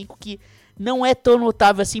elenco que não é tão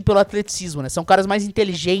notável assim pelo atleticismo, né? São caras mais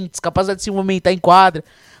inteligentes, capazes de se movimentar em quadra.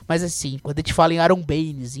 Mas assim, quando a gente fala em Aaron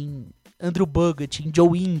Baines, em Andrew Bogut, em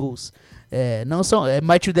Joe Ingles, não são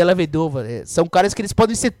Matthew Dellavedova, são caras que eles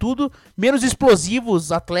podem ser tudo menos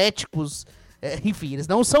explosivos, atléticos, enfim, eles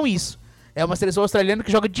não são isso. É uma seleção australiana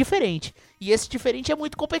que joga diferente. E esse diferente é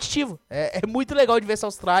muito competitivo. É muito legal de ver essa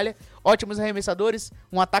Austrália. Ótimos arremessadores,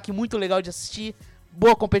 um ataque muito legal de assistir,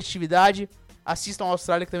 boa competitividade. Assistam a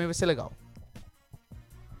Austrália que também vai ser legal.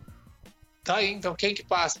 Tá aí, então quem que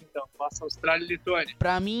passa então? Passa Austrália e Lituânia.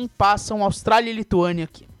 Pra mim, passam Austrália e Lituânia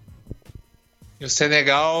aqui. E o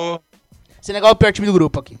Senegal... Senegal é o pior time do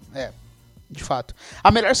grupo aqui. De fato. A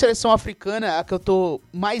melhor seleção africana, a que eu tô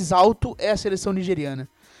mais alto, é a seleção nigeriana.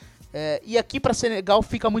 E aqui pra Senegal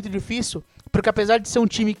fica muito difícil, porque apesar de ser um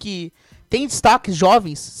time que tem destaques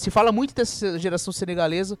jovens, se fala muito dessa geração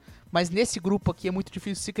senegalesa, mas nesse grupo aqui é muito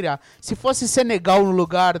difícil de se criar. Se fosse Senegal no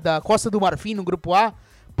lugar da Costa do Marfim, no grupo A,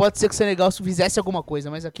 pode ser que o Senegal fizesse alguma coisa,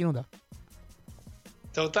 mas aqui não dá.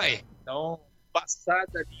 Então tá aí. Então,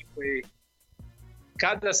 passada ali foi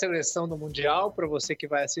cada seleção do Mundial, para você que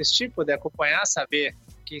vai assistir, poder acompanhar, saber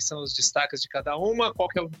quem são os destaques de cada uma, qual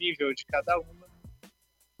que é o nível de cada uma.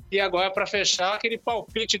 E agora, para fechar, aquele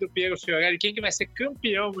palpite do Piero Fiorelli, quem que vai ser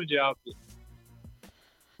campeão mundial?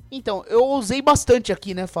 Então, eu usei bastante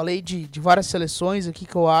aqui, né? Falei de várias seleções aqui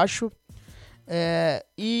que eu acho.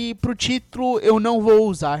 E pro título eu não vou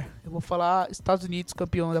usar. Eu vou falar Estados Unidos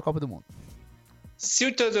campeão da Copa do Mundo. Se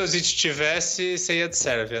o Teodosic tivesse, seria de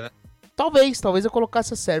Sérvia, né? Talvez eu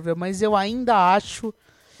colocasse a Sérvia, mas eu ainda acho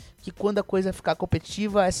que quando a coisa ficar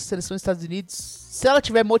competitiva, essa seleção dos Estados Unidos, se ela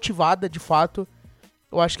tiver motivada de fato,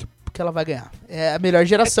 eu acho que ela vai ganhar. É a melhor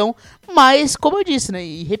geração, mas como eu disse, né,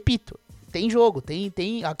 e repito, tem jogo,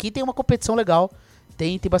 aqui tem uma competição legal,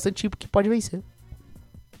 tem bastante time que pode vencer.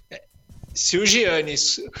 Se o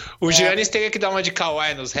Giannis teria que dar uma de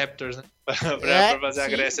Kawhi nos Raptors, né? pra fazer a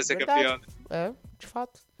Grécia ser campeã. De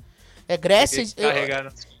fato. Grécia,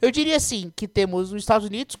 eu diria assim, que temos os Estados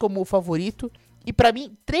Unidos como o favorito, e pra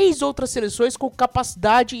mim, 3 outras seleções com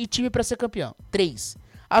capacidade e time pra ser campeão. 3.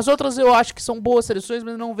 As outras eu acho que são boas seleções,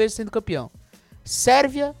 mas não vejo sendo campeão.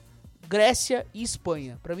 Sérvia, Grécia e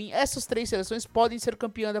Espanha. Pra mim, essas 3 seleções podem ser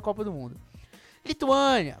campeã da Copa do Mundo.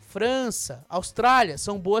 Lituânia, França, Austrália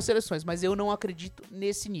são boas seleções, mas eu não acredito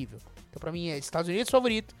nesse nível. Então pra mim é Estados Unidos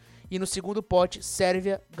favorito e no segundo pote,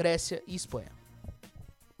 Sérvia, Grécia e Espanha.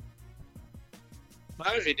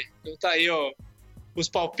 Maravilha. Então tá aí, ó, os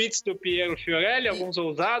palpites do Piero Fiorelli, alguns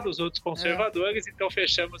ousados, outros conservadores. Então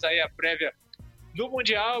fechamos aí a prévia do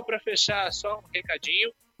Mundial. Para fechar, só um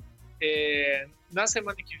recadinho. Na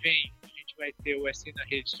semana que vem, a gente vai ter o USA na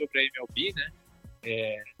Rede sobre a MLB,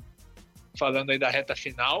 né? Falando aí da reta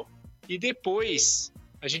final. E depois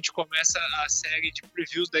a gente começa a série de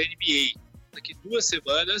previews da NBA. Daqui 2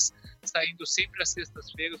 semanas, saindo sempre às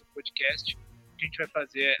sextas-feiras no podcast. A gente vai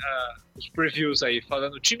fazer os previews aí,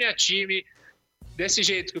 falando time a time, desse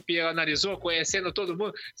jeito que o Piero analisou, conhecendo todo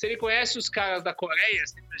mundo. Se ele conhece os caras da Coreia,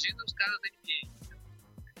 você imagina os caras da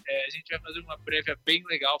NBA. A gente vai fazer uma prévia bem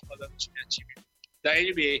legal falando time a time da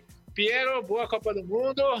NBA. Piero, boa Copa do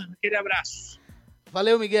Mundo, aquele abraço.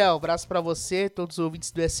 Valeu, Miguel, abraço pra você, todos os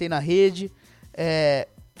ouvintes do USA na Rede.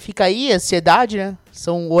 Fica aí a ansiedade, né?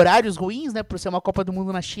 São horários ruins, né, por ser uma Copa do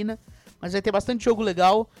Mundo na China, mas vai ter bastante jogo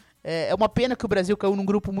legal. É uma pena que o Brasil caiu num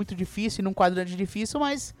grupo muito difícil, num quadrante difícil,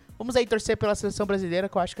 mas vamos aí torcer pela seleção brasileira,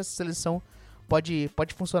 que eu acho que essa seleção pode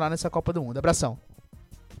funcionar nessa Copa do Mundo. Abração.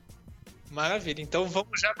 Maravilha, então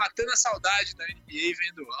vamos já matando a saudade da NBA,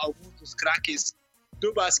 vendo alguns dos craques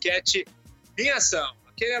do basquete em ação.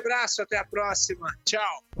 Aquele abraço, até a próxima,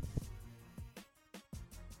 tchau!